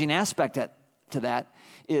challenging aspect to that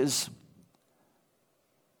is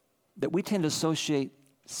that we tend to associate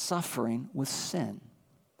suffering with sin.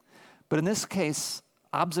 But in this case,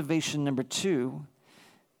 observation number 2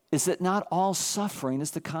 is that not all suffering is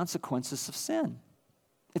the consequences of sin.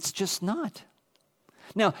 It's just not.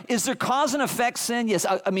 Now, is there cause and effect sin? Yes.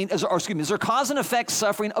 Is there cause and effect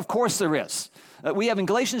suffering? Of course there is. We have in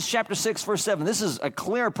Galatians chapter 6, verse 7, this is a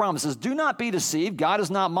clear promise. It says, do not be deceived. God is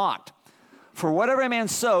not mocked. For whatever a man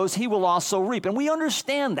sows, he will also reap. And we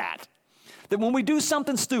understand that when we do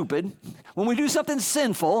something stupid, when we do something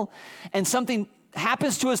sinful, and something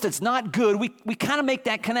happens to us that's not good, we kind of make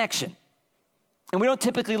that connection. And we don't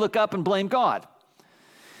typically look up and blame God.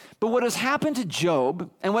 But what has happened to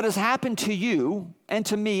Job and what has happened to you and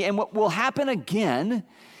to me and what will happen again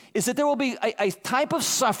is that there will be a type of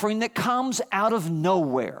suffering that comes out of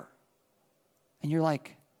nowhere. And you're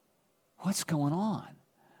like, what's going on?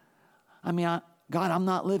 I mean, God, I'm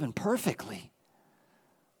not living perfectly,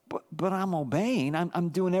 but I'm obeying. I'm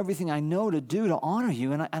doing everything I know to do to honor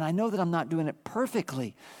you, and I know that I'm not doing it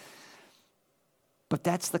perfectly. But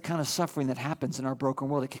that's the kind of suffering that happens in our broken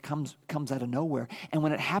world. It comes out of nowhere. And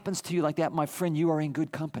when it happens to you like that, my friend, you are in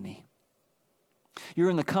good company. You're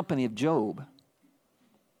in the company of Job.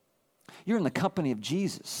 You're in the company of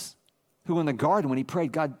Jesus. who in the garden, when he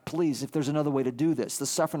prayed, God, please, if there's another way to do this, the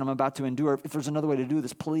suffering I'm about to endure, if there's another way to do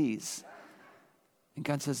this, please. And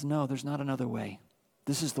God says, no, there's not another way.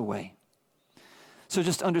 This is the way. So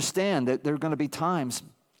just understand that there are going to be times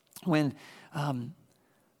when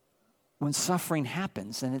suffering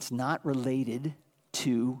happens and it's not related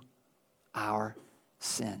to our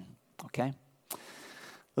sin, okay?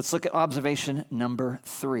 Let's look at observation number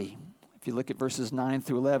 3. If you look at verses 9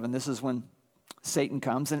 through 11, this is when Satan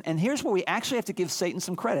comes. And here's where we actually have to give Satan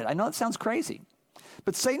some credit. I know it sounds crazy,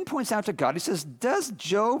 but Satan points out to God, he says, does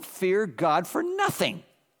Job fear God for nothing?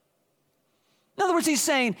 In other words, he's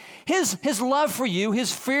saying his love for you,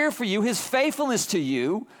 his fear for you, his faithfulness to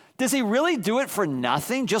you, does he really do it for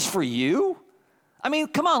nothing, just for you? I mean,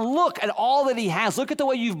 come on, look at all that he has. Look at the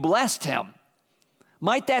way you've blessed him.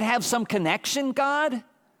 Might that have some connection, God?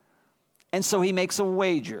 And so he makes a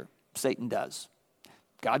wager, Satan does.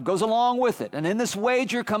 God goes along with it. And in this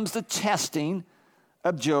wager comes the testing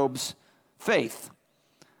of Job's faith.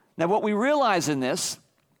 Now, what we realize in this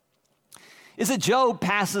is that Job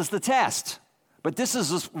passes the test. But this is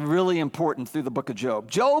just really important through the book of Job.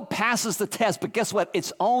 Job passes the test, but guess what?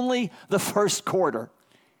 It's only the first quarter.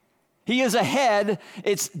 He is ahead.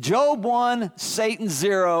 It's Job 1, Satan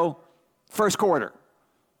 0, first quarter.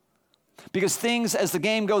 Because things, as the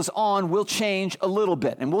game goes on, will change a little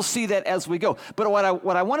bit. And we'll see that as we go. But what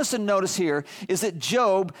I want us to notice here is that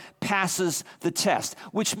Job passes the test,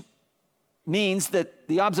 which means that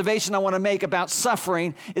the observation I want to make about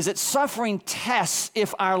suffering is that suffering tests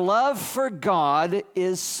if our love for God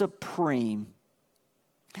is supreme.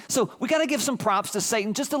 So we got to give some props to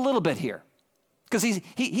Satan just a little bit here, because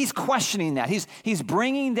he's questioning that. He's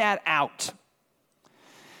bringing that out.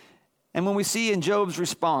 And when we see in Job's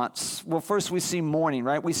response, well, first we see mourning,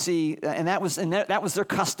 right? We see, and that was their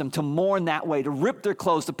custom, to mourn that way, to rip their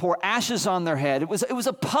clothes, to pour ashes on their head. It was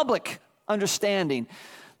a public understanding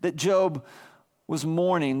that Job was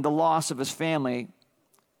mourning the loss of his family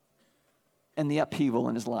and the upheaval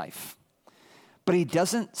in his life. But he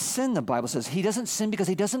doesn't sin, the Bible says. He doesn't sin because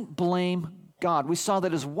he doesn't blame God. We saw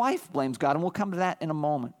that his wife blames God, and we'll come to that in a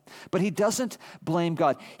moment. But he doesn't blame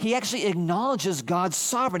God. He actually acknowledges God's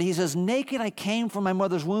sovereignty. He says, naked I came from my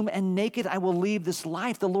mother's womb, and naked I will leave this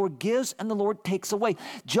life. The Lord gives and the Lord takes away.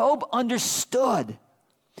 Job understood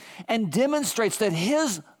and demonstrates that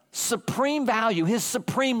his supreme value, his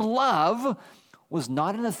supreme love, was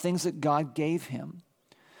not in the things that God gave him,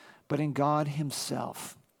 but in God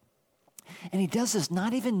himself. And he does this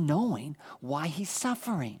not even knowing why he's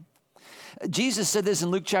suffering. Jesus said this in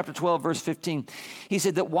Luke chapter 12, verse 15. He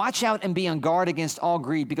said that watch out and be on guard against all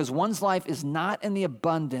greed, because one's life is not in the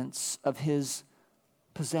abundance of his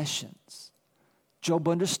possessions. Job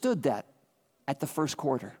understood that at the first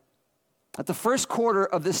quarter. At the first quarter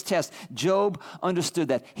of this test, Job understood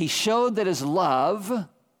that. He showed that his love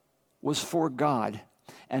was for God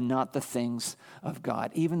and not the things of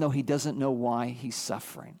God, even though he doesn't know why he's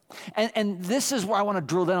suffering. And this is where I want to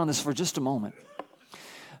drill down on this for just a moment.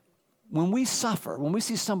 When we suffer, when we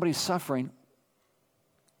see somebody suffering,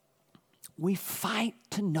 we fight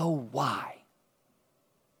to know why.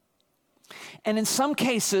 And in some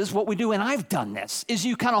cases, what we do, and I've done this, is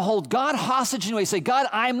you kind of hold God hostage and you say, God,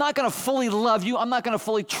 I'm not going to fully love you. I'm not going to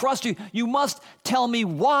fully trust you. You must tell me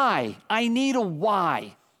why. I need a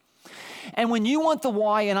why. And when you want the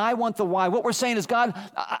why and I want the why, what we're saying is, God,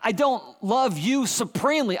 I don't love you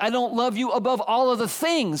supremely. I don't love you above all of the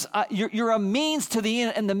things. You're a means to the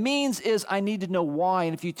end, and the means is I need to know why.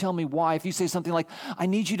 And if you tell me why, if you say something like, I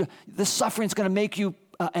need you to, this suffering is going to make you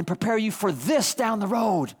and prepare you for this down the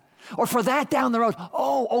road, or for that down the road.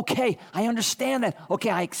 Oh, okay, I understand that.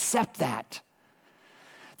 Okay, I accept that.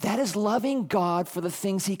 That is loving God for the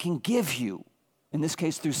things he can give you, in this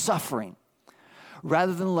case through suffering,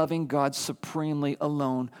 rather than loving God supremely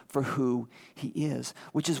alone for who he is,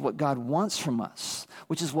 which is what God wants from us,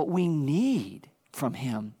 which is what we need from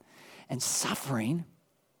him. And suffering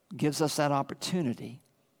gives us that opportunity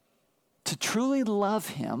to truly love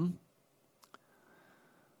him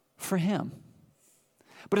for him.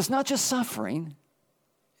 But it's not just suffering.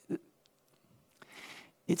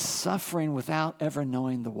 It's suffering without ever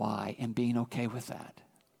knowing the why and being okay with that.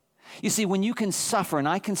 You see, when you can suffer, and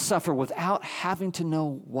I can suffer without having to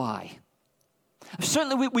know why,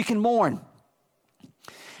 certainly we can mourn.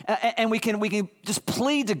 And we can just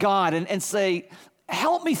plead to God and say,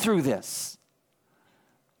 help me through this.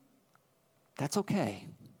 That's okay.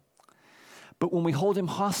 But when we hold him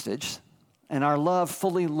hostage and our love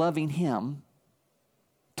fully loving him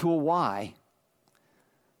to a why,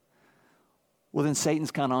 well, then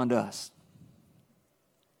Satan's kind of on to us.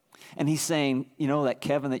 And he's saying, you know, that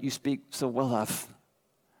Kevin that you speak so well of,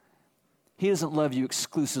 He doesn't love you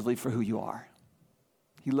exclusively for who you are.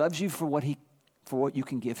 He loves you for what you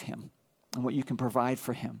can give him and what you can provide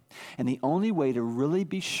for him. And the only way to really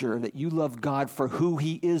be sure that you love God for who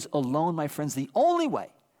he is alone, my friends, the only way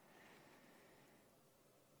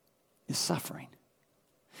is suffering.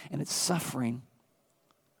 And it's suffering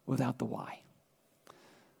without the why.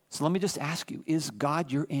 So let me just ask you, is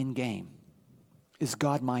God your end game? Is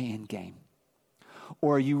God my end game?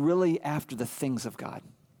 Or are you really after the things of God?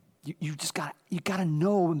 You got to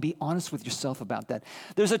know and be honest with yourself about that.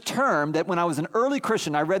 There's a term that when I was an early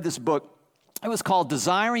Christian, I read this book. It was called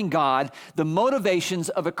Desiring God, The Motivations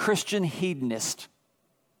of a Christian Hedonist.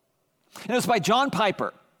 And it was by John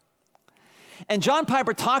Piper. And John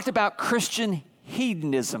Piper talked about Christian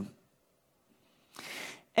hedonism.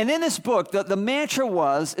 And in this book, the mantra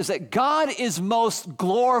is that God is most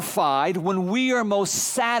glorified when we are most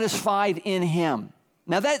satisfied in him.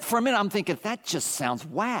 Now that, for a minute, I'm thinking, that just sounds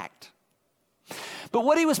whacked. But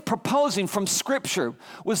what he was proposing from Scripture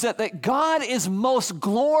was that God is most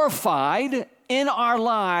glorified in our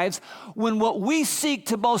lives when what we seek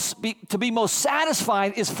to be most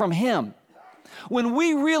satisfied is from him. When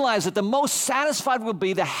we realize that the most satisfied we'll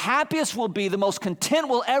be, the happiest we'll be, the most content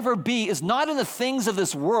we'll ever be is not in the things of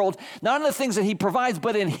this world, not in the things that he provides,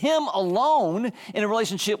 but in him alone, in a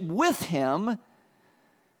relationship with him,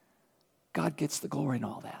 God gets the glory in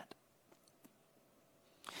all that.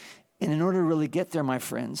 And in order to really get there, my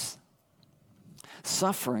friends,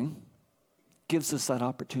 suffering gives us that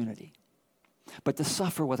opportunity. But to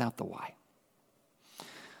suffer without the why.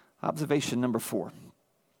 Observation number 4.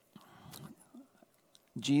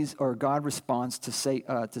 God responds to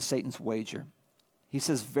Satan's wager. He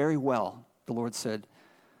says, very well, the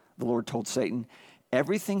Lord told Satan,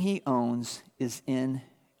 everything he owns is in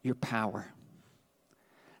your power.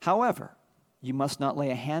 However, you must not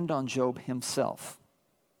lay a hand on Job himself.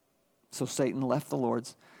 So Satan left the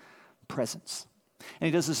Lord's presence. And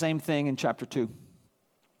he does the same thing in chapter 2.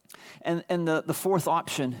 And the fourth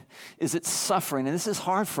option is it's suffering. And this is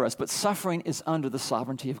hard for us, but suffering is under the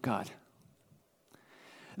sovereignty of God.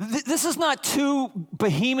 This is not two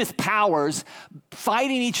behemoth powers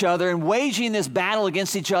fighting each other and waging this battle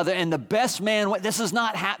against each other, and the best man, this is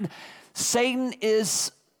not happening. Satan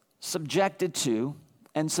is subjected to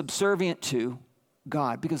and subservient to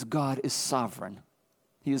God because God is sovereign.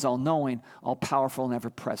 He is all-knowing, all-powerful, and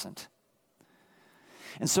ever-present.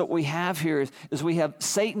 And so what we have here is we have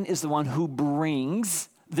Satan is the one who brings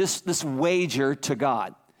this wager to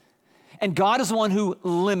God. And God is the one who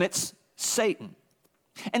limits Satan.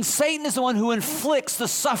 And Satan is the one who inflicts the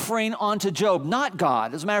suffering onto Job, not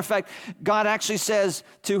God. As a matter of fact, God actually says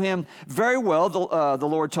to him, very well, the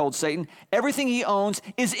Lord told Satan, everything he owns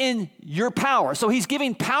is in your power. So he's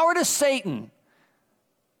giving power to Satan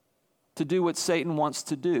to do what Satan wants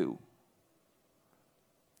to do,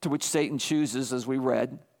 to which Satan chooses, as we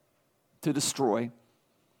read, to destroy,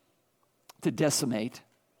 to decimate,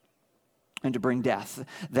 and to bring death.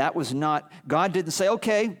 That was not, God didn't say,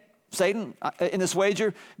 okay, Satan, in this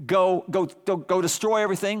wager, go destroy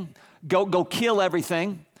everything, go kill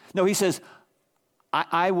everything. No, he says,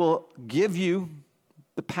 I will give you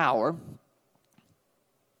the power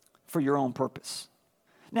for your own purpose.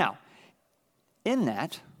 Now, in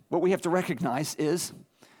that, what we have to recognize is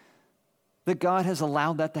that God has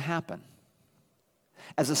allowed that to happen.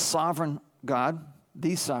 As a sovereign God,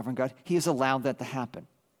 the sovereign God, he has allowed that to happen.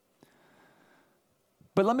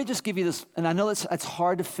 But let me just give you this, and I know it's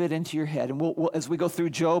hard to fit into your head, and we'll as we go through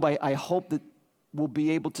Job, I hope that we'll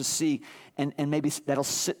be able to see, and maybe that'll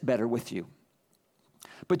sit better with you.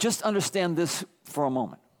 But just understand this for a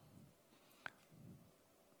moment.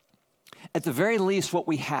 At the very least, what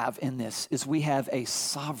we have in this is we have a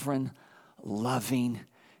sovereign, loving,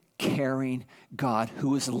 caring God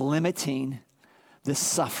who is limiting the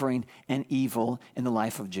suffering and evil in the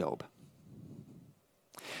life of Job.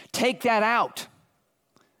 Take that out.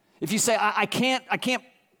 If you say, I can't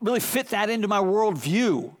really fit that into my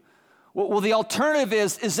worldview, well, the alternative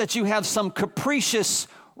is that you have some capricious,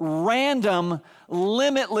 random,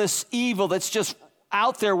 limitless evil that's just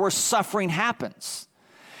out there where suffering happens.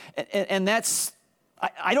 And that's,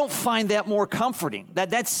 I don't find that more comforting.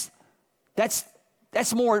 That's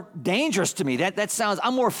more dangerous to me. That sounds,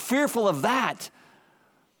 I'm more fearful of that.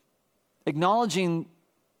 Acknowledging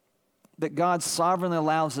that God sovereignly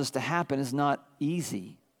allows this to happen is not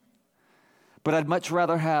easy. But I'd much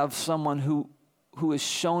rather have someone who has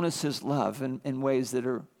shown us his love in ways that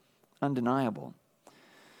are undeniable.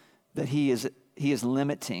 That he is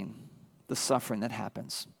limiting the suffering that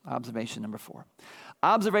happens. Observation number 4.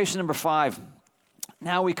 Observation number 5.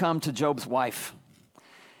 Now we come to Job's wife.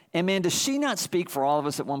 And man, does she not speak for all of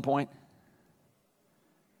us at one point?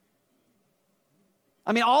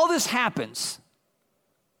 I mean, all this happens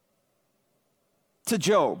to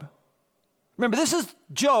Job. Remember, this is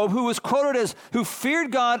Job, who was quoted as who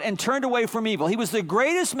feared God and turned away from evil. He was the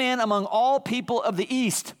greatest man among all people of the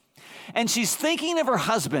East. And she's thinking of her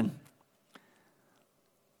husband,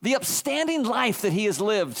 the upstanding life that he has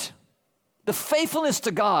lived, the faithfulness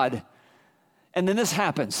to God. And then this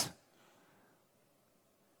happens.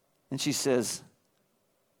 And she says,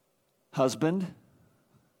 husband,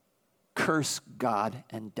 curse God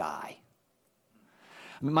and die.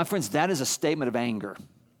 I mean, my friends, that is a statement of anger.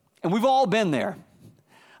 And we've all been there.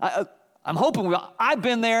 I'm hoping I've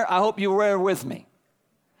been there. I hope you were with me.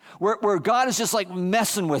 Where God is just like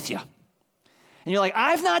messing with you. And you're like,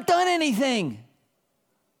 I've not done anything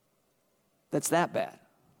that's that bad.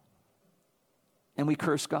 And we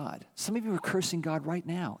curse God. Some of you are cursing God right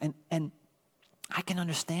now. And I can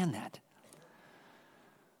understand that.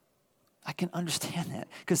 I can understand that.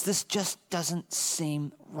 Because this just doesn't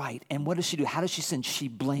seem right. And what does she do? How does she sin? She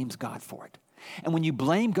blames God for it. And when you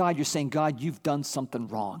blame God, you're saying, God, you've done something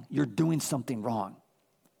wrong. You're doing something wrong.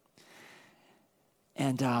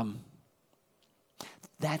 And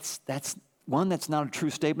that's one, that's not a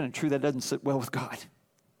true statement, and true, that doesn't sit well with God.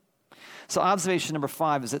 So observation number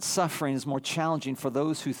 5 is that suffering is more challenging for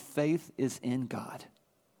those whose faith is in God.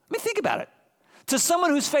 I mean, think about it. To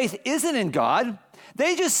someone whose faith isn't in God,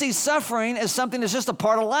 they just see suffering as something that's just a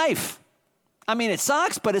part of life. I mean, it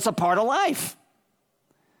sucks, but it's a part of life.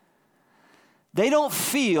 They don't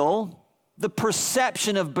feel the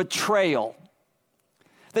perception of betrayal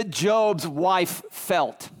that Job's wife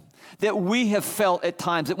felt, that we have felt at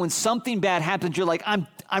times, that when something bad happens, you're like,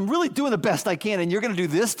 I'm really doing the best I can, and you're going to do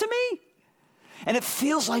this to me? And it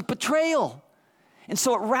feels like betrayal. And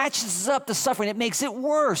so it ratchets up the suffering. It makes it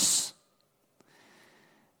worse.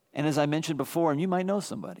 And as I mentioned before, and you might know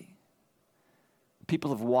somebody,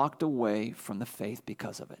 people have walked away from the faith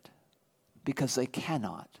because of it, because they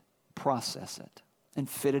cannot process it and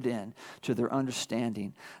fit it in to their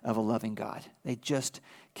understanding of a loving God. They just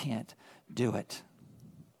can't do it.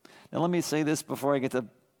 Now let me say this before I get to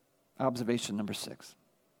observation number 6.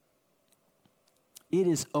 It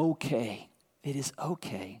is okay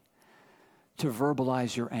to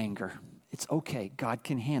verbalize your anger. It's okay. God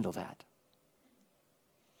can handle that.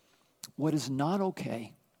 What is not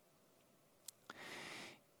okay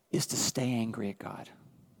is to stay angry at God.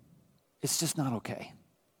 It's just not okay.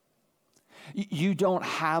 You don't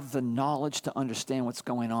have the knowledge to understand what's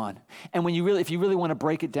going on. And if you really want to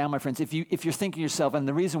break it down, my friends, if you're thinking to yourself, and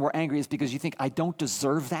the reason we're angry is because you think, I don't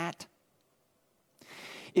deserve that.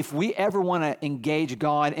 If we ever want to engage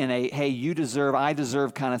God in a, hey, you deserve, I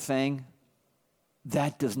deserve kind of thing,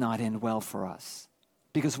 that does not end well for us,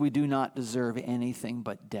 because we do not deserve anything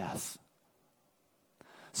but death.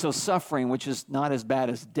 So suffering, which is not as bad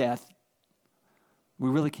as death, we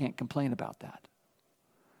really can't complain about that.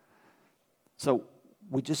 So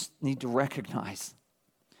we just need to recognize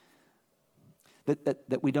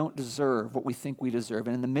that we don't deserve what we think we deserve.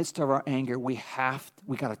 And in the midst of our anger, we got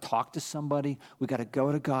to talk to somebody. We got to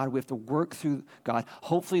go to God. We have to work through God.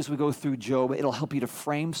 Hopefully, as we go through Job, it'll help you to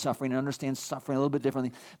frame suffering and understand suffering a little bit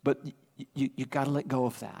differently. But you got to let go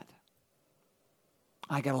of that.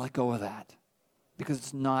 I got to let go of that, because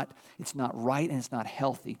it's not right and it's not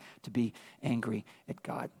healthy to be angry at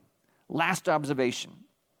God. Last observation.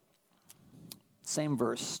 Same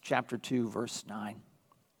verse, chapter 2, verse 9.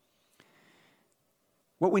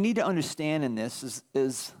 What we need to understand in this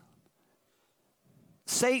is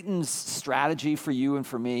Satan's strategy for you and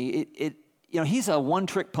for me. He's a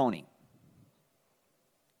one-trick pony,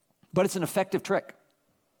 but it's an effective trick.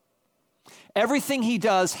 Everything he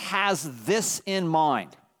does has this in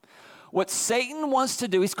mind. What Satan wants to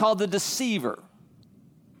do, he's called the deceiver.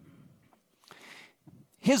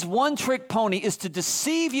 His one-trick pony is to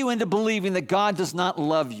deceive you into believing that God does not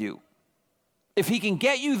love you. If he can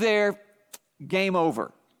get you there, game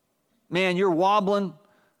over. Man, you're wobbling.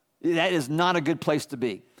 That is not a good place to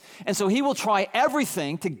be. And so he will try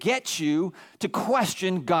everything to get you to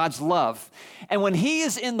question God's love. And when he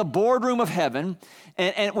is in the boardroom of heaven,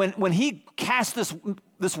 and when he casts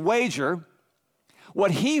this wager,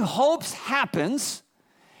 what he hopes happens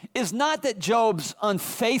is not that Job's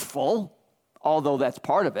unfaithful, although that's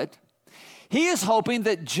part of it. He is hoping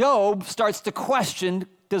that Job starts to question,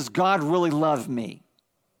 does God really love me?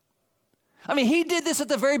 I mean, he did this at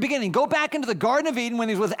the very beginning. Go back into the Garden of Eden when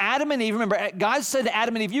he was with Adam and Eve. Remember, God said to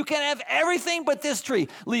Adam and Eve, you can have everything but this tree.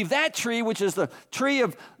 Leave that tree, which is the tree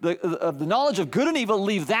of the knowledge of good and evil,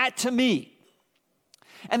 leave that to me.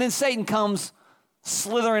 And then Satan comes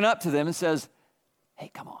slithering up to them and says, hey,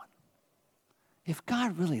 come on. If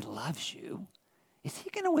God really loves you, Is he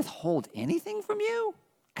going to withhold anything from you?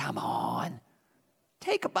 Come on.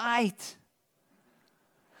 Take a bite.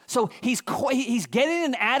 So he's getting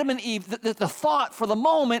in Adam and Eve the thought for the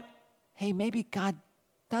moment, hey, maybe God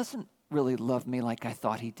doesn't really love me like I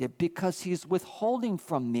thought he did because he's withholding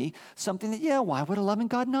from me something that, why would a loving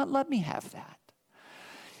God not let me have that?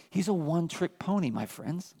 He's a one-trick pony, my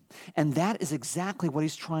friends. And that is exactly what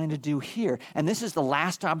he's trying to do here. And this is the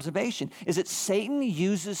last observation, is that Satan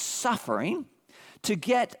uses suffering to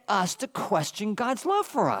get us to question God's love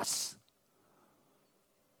for us.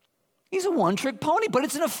 He's a one-trick pony, but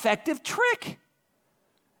it's an effective trick.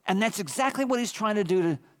 And that's exactly what he's trying to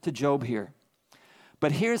do to Job here.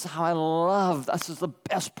 But here's how I love, this is the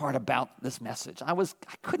best part about this message. I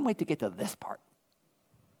couldn't wait to get to this part.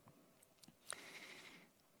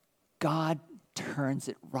 God turns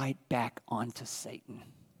it right back onto Satan.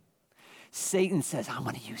 Satan says, I'm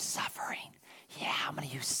going to use suffering. Yeah, I'm going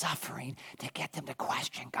to use suffering to get them to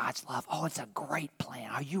question God's love. Oh, it's a great plan.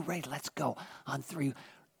 Are you ready? Let's go. On 3.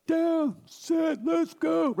 Down, set, let's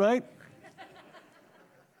go, right?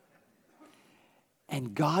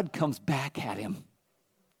 And God comes back at him.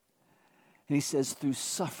 And he says, through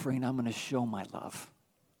suffering, I'm going to show my love.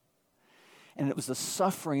 And it was the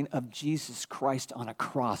suffering of Jesus Christ on a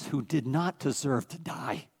cross, who did not deserve to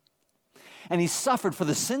die. And he suffered for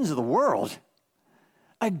the sins of the world.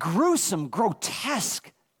 A gruesome,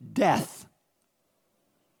 grotesque death.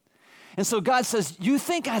 And so God says, you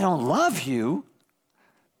think I don't love you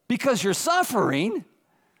because you're suffering?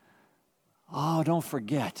 Oh, don't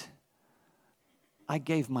forget, I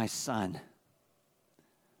gave my son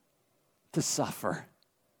to suffer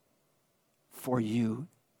for you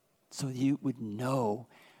so you would know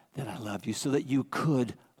that I love you, so that you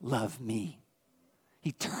could love me.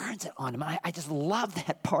 He turns it on him. I just love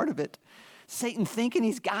that part of it. Satan thinking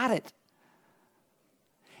he's got it.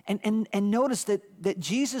 And notice that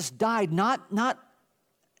Jesus died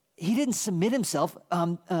he didn't submit himself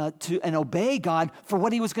to and obey God for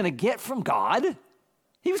what he was going to get from God.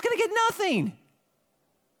 He was going to get nothing.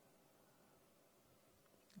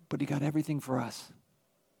 But he got everything for us.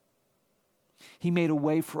 He made a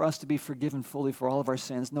way for us to be forgiven fully for all of our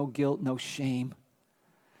sins. No guilt, no shame.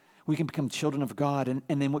 We can become children of God.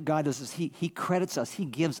 And then what God does is he credits us. He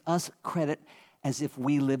gives us credit as if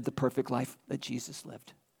we lived the perfect life that Jesus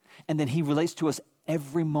lived. And then he relates to us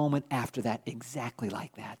every moment after that exactly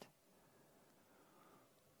like that.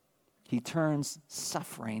 He turns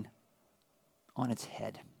suffering on its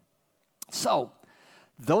head. So,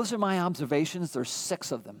 those are my observations. There's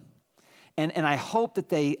 6 of them. And I hope that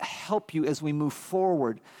they help you as we move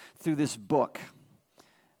forward through this book,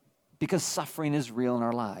 because suffering is real in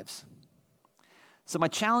our lives. So my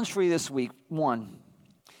challenge for you this week, 1,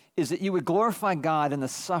 is that you would glorify God in the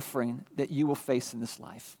suffering that you will face in this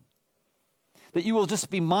life. That you will just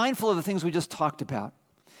be mindful of the things we just talked about.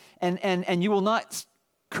 And you will not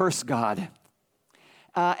curse God.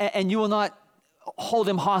 And you will not hold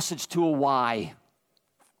him hostage to a why.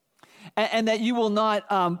 And that you will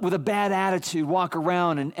not, with a bad attitude, walk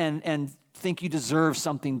around and think you deserve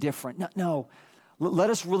something different. No. Let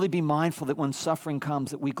us really be mindful that when suffering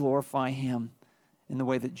comes, that we glorify him in the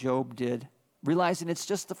way that Job did, realizing it's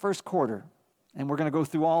just the first quarter. And we're going to go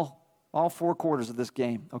through all 4 quarters of this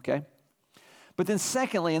game, okay? But then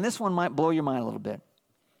secondly, and this one might blow your mind a little bit,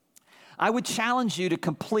 I would challenge you to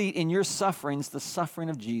complete in your sufferings the suffering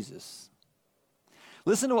of Jesus.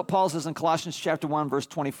 Listen to what Paul says in Colossians chapter 1, verse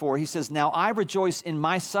 24. He says, now I rejoice in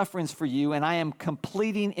my sufferings for you, and I am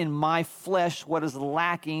completing in my flesh what is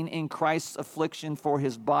lacking in Christ's affliction for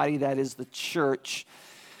his body, that is the church.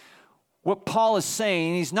 What Paul is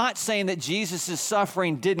saying, he's not saying that Jesus'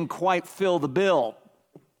 suffering didn't quite fill the bill.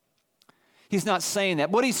 He's not saying that.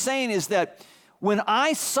 What he's saying is that when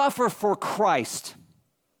I suffer for Christ,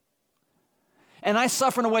 and I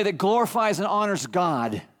suffer in a way that glorifies and honors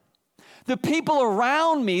God, the people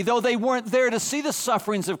around me, though they weren't there to see the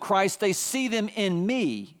sufferings of Christ, they see them in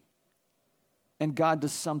me. And God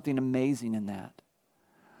does something amazing in that.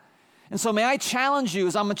 And so may I challenge you,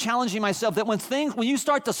 as I'm challenging myself, that when you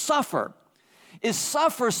start to suffer, is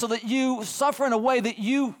suffer so that you suffer in a way that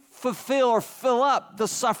you fulfill or fill up the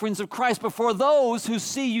sufferings of Christ before those who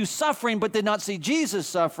see you suffering but did not see Jesus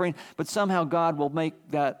suffering, but somehow God will make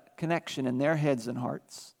that connection in their heads and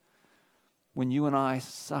hearts when you and I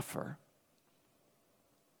suffer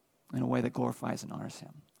in a way that glorifies and honors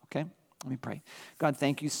him. Okay? Let me pray. God,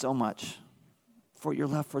 thank you so much for your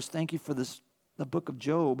love for us. Thank you for the book of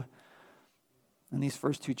Job and these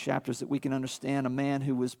first 2 chapters, that we can understand a man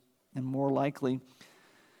who was, and more likely,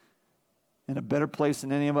 in a better place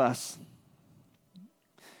than any of us.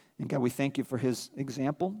 And God, we thank you for his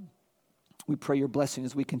example. We pray your blessing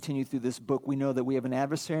as we continue through this book. We know that we have an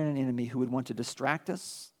adversary and an enemy who would want to distract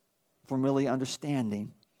us from really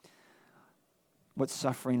understanding what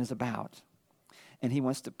suffering is about. And he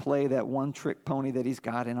wants to play that one-trick pony that he's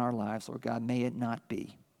got in our lives. Lord God, may it not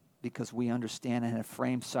be, because we understand and have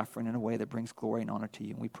framed suffering in a way that brings glory and honor to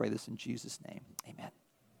you. And we pray this in Jesus' name. Amen.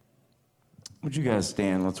 Would you guys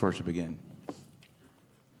stand? Let's worship again.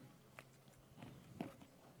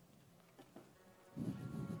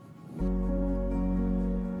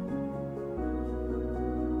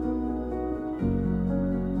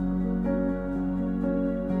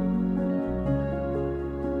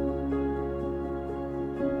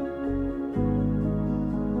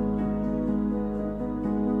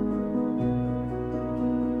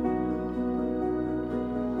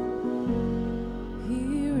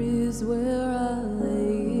 Here is where I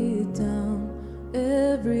lay it down,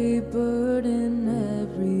 every burden,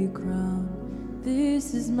 every crown.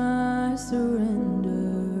 This is my surrender.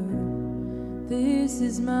 This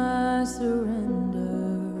is my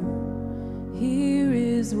surrender. Here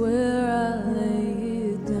is where I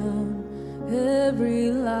lay it down, every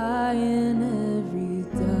lie and every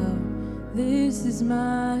doubt. This is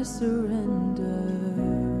my surrender.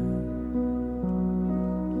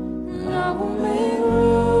 I will make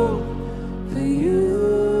room for you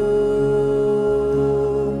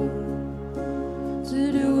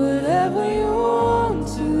to do whatever you want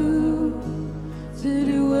to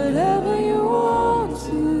do whatever you want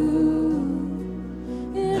to,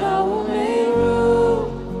 and I will make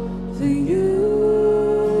room for you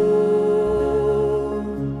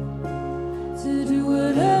to do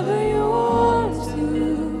whatever you want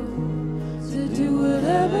to do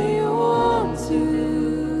whatever you want to.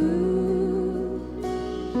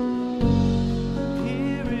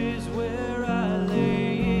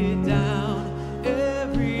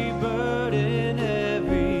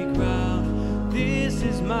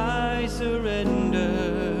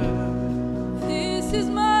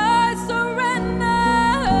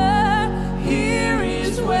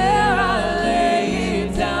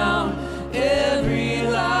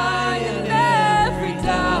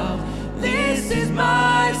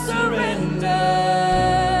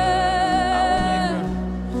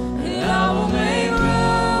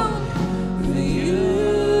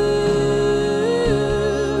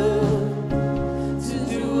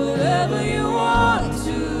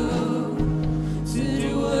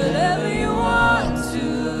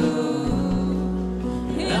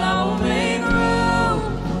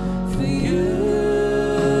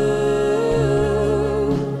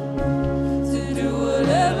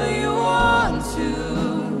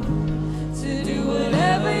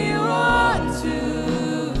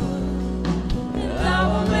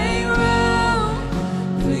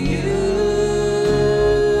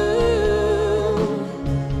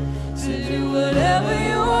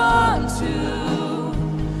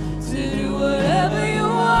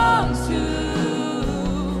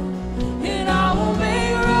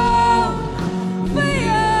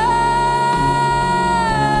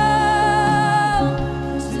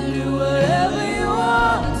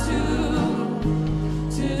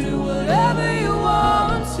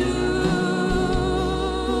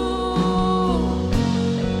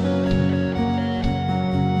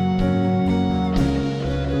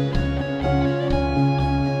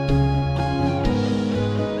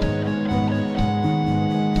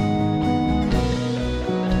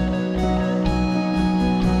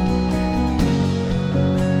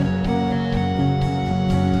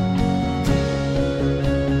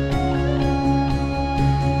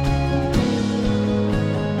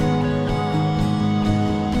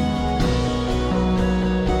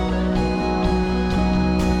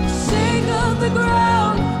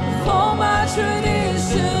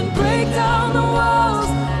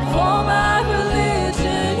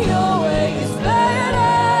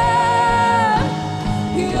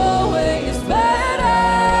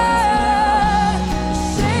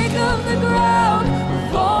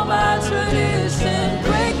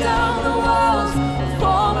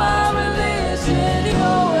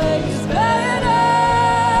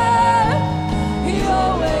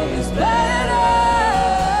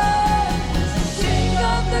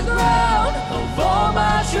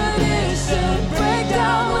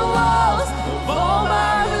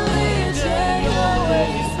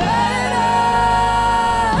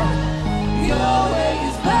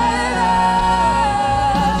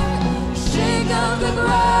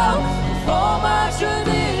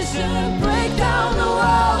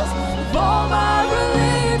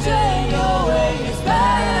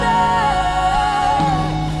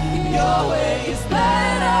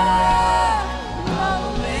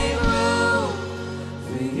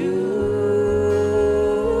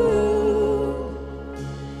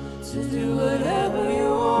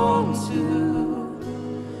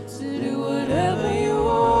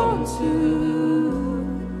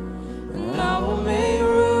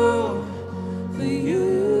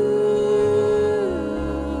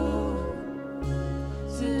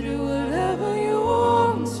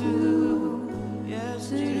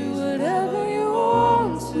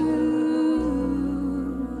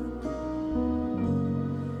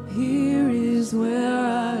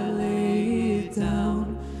 I lay it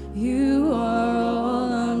down. You are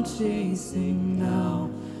all I'm chasing now.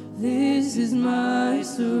 This is my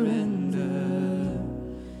surrender.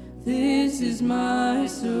 This is my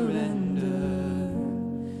surrender.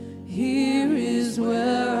 Here is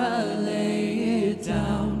where I lay it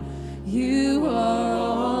down. You are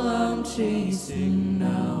all I'm chasing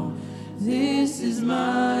now. This is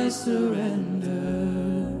my surrender.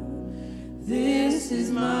 This is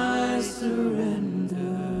my surrender.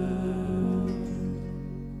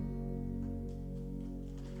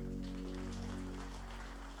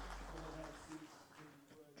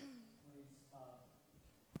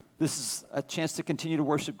 This is a chance to continue to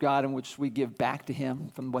worship God in which we give back to Him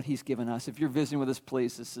from what He's given us. If you're visiting with us,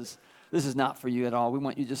 please, this is not for you at all. We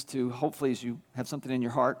want you just to, hopefully, as you have something in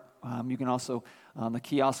your heart, you can also, the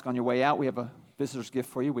kiosk on your way out, we have a visitor's gift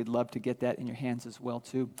for you. We'd love to get that in your hands as well,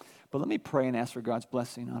 too. But let me pray and ask for God's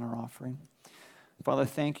blessing on our offering. Father,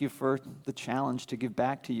 thank you for the challenge to give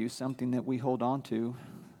back to you something that we hold on to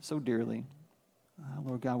so dearly.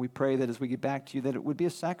 Lord God, we pray that as we give back to you, that it would be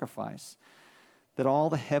a sacrifice, that all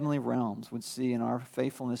the heavenly realms would see in our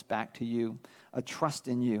faithfulness back to you a trust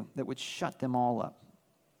in you that would shut them all up.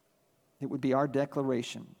 It would be our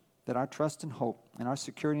declaration that our trust and hope and our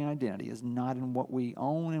security and identity is not in what we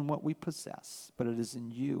own and what we possess, but it is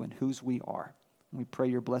in you and whose we are. And we pray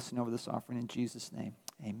your blessing over this offering in Jesus' name.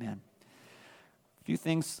 Amen. A few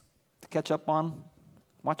things to catch up on.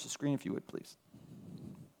 Watch the screen if you would, please.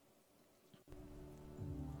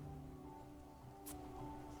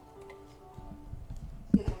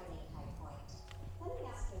 Good morning, High Point. Let me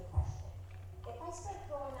ask you a question. If I start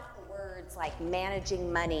throwing out the words like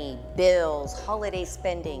managing money, bills, holiday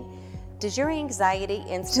spending, does your anxiety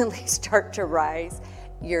instantly start to rise?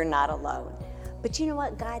 You're not alone. But you know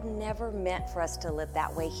what? God never meant for us to live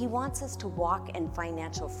that way. He wants us to walk in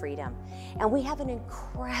financial freedom. And we have an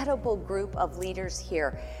incredible group of leaders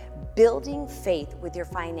here building faith with your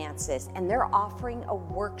finances. And they're offering a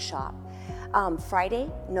workshop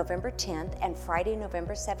Friday, November 10th and Friday,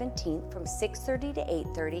 November 17th from 6:30 to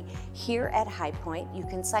 8:30 here at High Point. You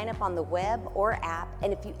can sign up on the web or app.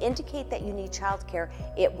 And if you indicate that you need childcare,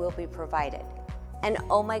 it will be provided. And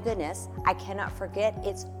oh my goodness, I cannot forget,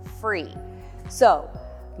 it's free. So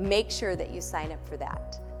make sure that you sign up for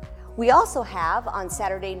that. We also have on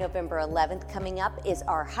Saturday, November 11th coming up is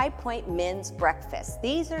our High Point Men's Breakfast.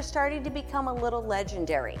 These are starting to become a little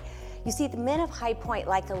legendary. You see, the men of High Point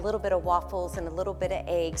like a little bit of waffles and a little bit of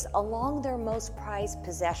eggs along their most prized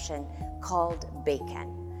possession called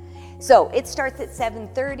bacon. So it starts at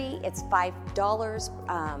 7:30. It's $5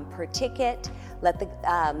 per ticket. Let the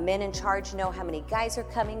men in charge know how many guys are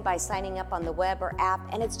coming by signing up on the web or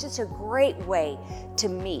app. And it's just a great way to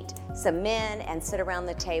meet some men and sit around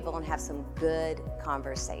the table and have some good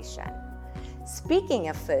conversation. Speaking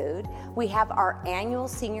of food, we have our annual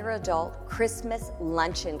senior adult Christmas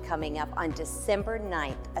luncheon coming up on December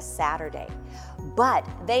 9th, a Saturday. But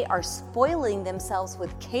they are spoiling themselves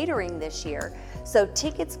with catering this year. So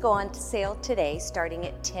tickets go on sale today starting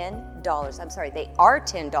at $10. I'm sorry, they are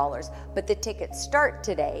 $10, but the tickets start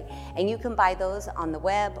today. And you can buy those on the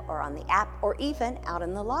web or on the app or even out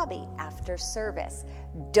in the lobby after service.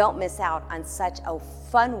 Don't miss out on such a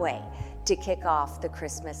fun way to kick off the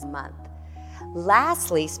Christmas month.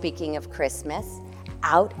 Lastly, speaking of Christmas,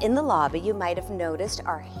 out in the lobby, you might have noticed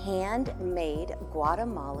our handmade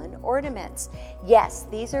Guatemalan ornaments. Yes,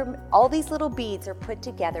 all these little beads are put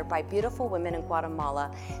together by beautiful women in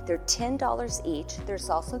Guatemala. They're $10 each.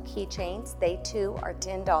 There's also keychains. They too are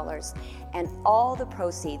 $10. And all the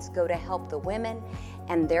proceeds go to help the women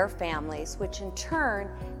and their families, which in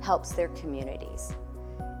turn helps their communities.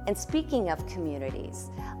 And speaking of communities,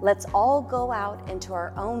 let's all go out into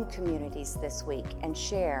our own communities this week and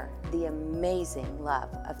share the amazing love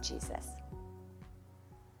of Jesus.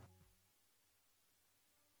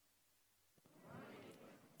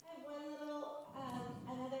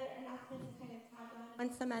 Another announcement to kind of tag on.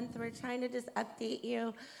 Once a month, we're trying to just update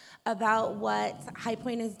you about what High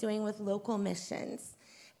Point is doing with local missions.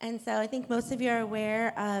 And so I think most of you are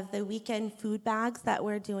aware of the weekend food bags that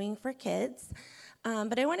we're doing for kids.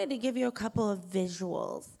 But I wanted to give you a couple of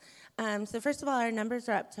visuals. So first of all, our numbers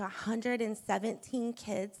are up to 117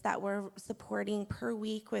 kids that we're supporting per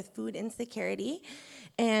week with food insecurity.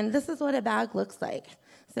 And this is what a bag looks like.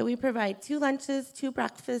 So we provide 2 lunches, 2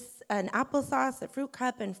 breakfasts, an applesauce, a fruit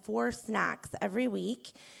cup, and 4 snacks every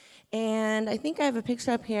week. And I think I have a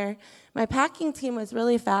picture up here. My packing team was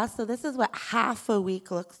really fast, so this is what half a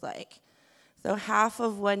week looks like. So half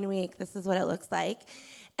of 1 week, this is what it looks like.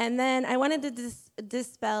 And then I wanted to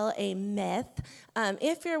dispel a myth.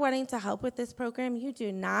 If you're wanting to help with this program, you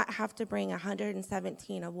do not have to bring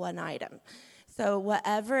 117 of one item. So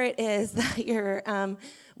whatever it is that you're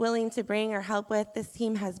willing to bring or help with, this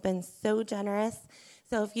team has been so generous.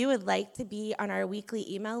 So if you would like to be on our weekly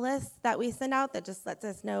email list that we send out that just lets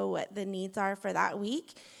us know what the needs are for that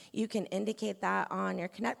week, you can indicate that on your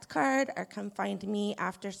Connect card or come find me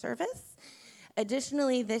after service.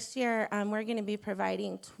 Additionally, this year, we're going to be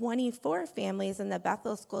providing 24 families in the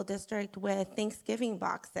Bethel School District with Thanksgiving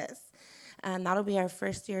boxes. That'll be our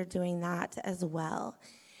first year doing that as well.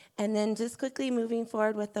 And then just quickly moving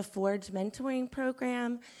forward with the Forge Mentoring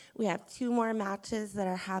Program, we have 2 more matches that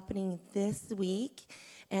are happening this week,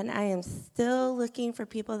 and I am still looking for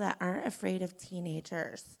people that aren't afraid of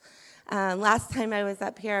teenagers. Last time I was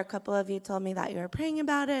up here, a couple of you told me that you were praying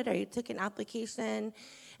about it or you took an application,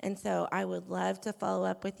 and so I would love to follow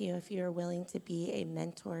up with you if you're willing to be a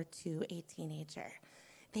mentor to a teenager.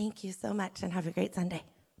 Thank you so much, and have a great Sunday.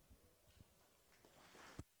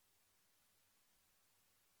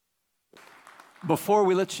 Before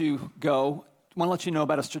we let you go, I want to let you know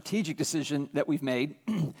about a strategic decision that we've made,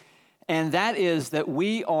 and that is that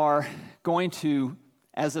we are going to,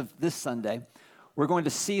 as of this Sunday, we're going to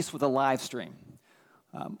cease with a live stream.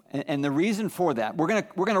 And the reason for that, we're going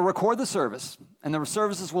to record the service, and the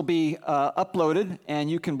services will be uploaded, and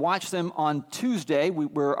you can watch them on Tuesday. We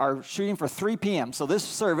are shooting for 3 p.m. So this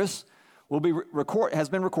service will be has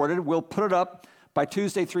been recorded. We'll put it up by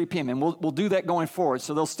Tuesday, 3 p.m., and we'll do that going forward.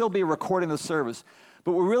 So there'll still be a recording of the service.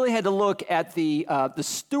 But we really had to look at the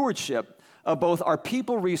stewardship of both our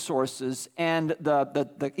people resources and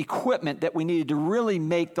the equipment that we needed to really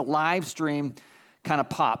make the live stream kind of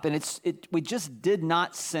pop. And we just did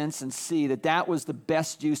not sense and see that was the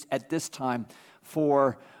best use at this time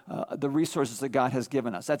for the resources that God has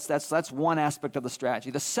given us. That's one aspect of the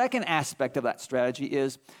strategy. The second aspect of that strategy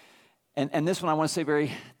is, and this one I want to say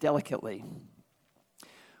very delicately,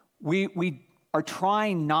 we are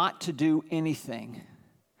trying not to do anything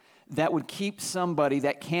that would keep somebody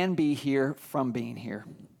that can be here from being here.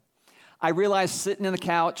 I realize sitting in the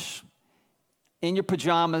couch, in your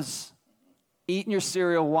pajamas, eating your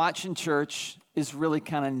cereal, watching church is really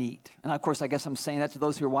kind of neat. And of course, I guess I'm saying that to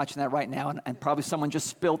those who are watching that right now, and probably someone just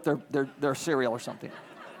spilt their cereal or something.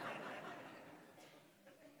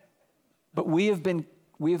 But we have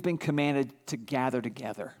been commanded to gather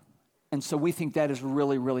together. And so we think that is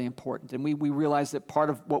really, really important. And we realize that part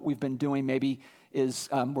of what we've been doing maybe is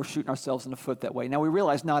we're shooting ourselves in the foot that way. Now, we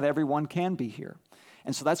realize not everyone can be here.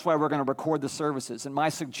 And so that's why we're going to record the services. And my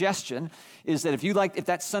suggestion is that if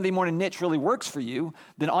that Sunday morning niche really works for you,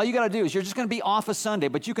 then all you got to do is you're just going to be off a Sunday.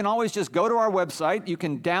 But you can always just go to our website. You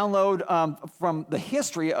can download from the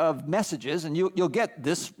history of messages, and you'll get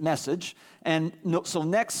this message. And so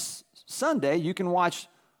next Sunday, you can watch.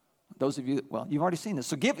 Those of you, well, you've already seen this.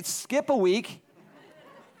 So skip a week.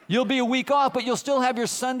 You'll be a week off, but you'll still have your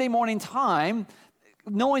Sunday morning time,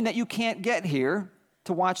 knowing that you can't get here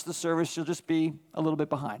to watch the service. You'll just be a little bit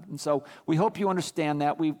behind. And so we hope you understand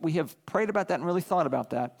that. We have prayed about that and really thought about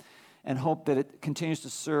that, and hope that it continues to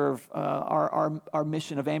serve our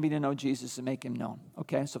mission of aiming to know Jesus and make him known.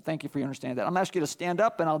 Okay? So thank you for your understanding that. I'm asking you to stand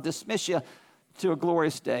up, and I'll dismiss you to a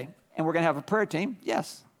glorious day. And we're going to have a prayer team.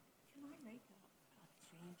 Yes.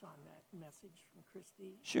 Message from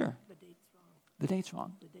Christy. Sure. The date's wrong. The date's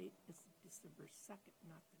wrong. The date is December 2nd,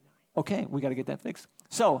 not the 9th. Okay, we got to get that fixed.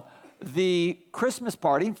 So the Christmas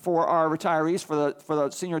party for our retirees, for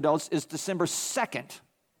the senior adults, is December 2nd,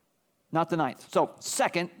 not the 9th. So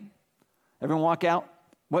 2nd, everyone walk out.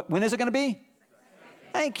 When is it going to be?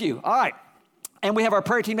 Thank you. All right. And we have our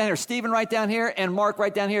prayer team down here, Stephen right down here and Mark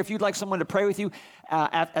right down here. If you'd like someone to pray with you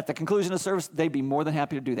at the conclusion of the service, they'd be more than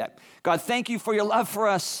happy to do that. God, thank you for your love for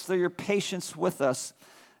us, for your patience with us.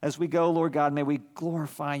 As we go, Lord God, may we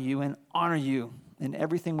glorify you and honor you in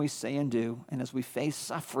everything we say and do. And as we face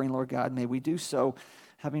suffering, Lord God, may we do so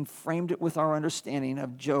having framed it with our understanding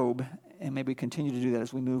of Job. And may we continue to do that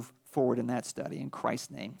as we move forward in that study. In Christ's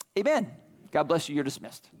name, amen. God bless you. You're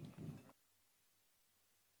dismissed.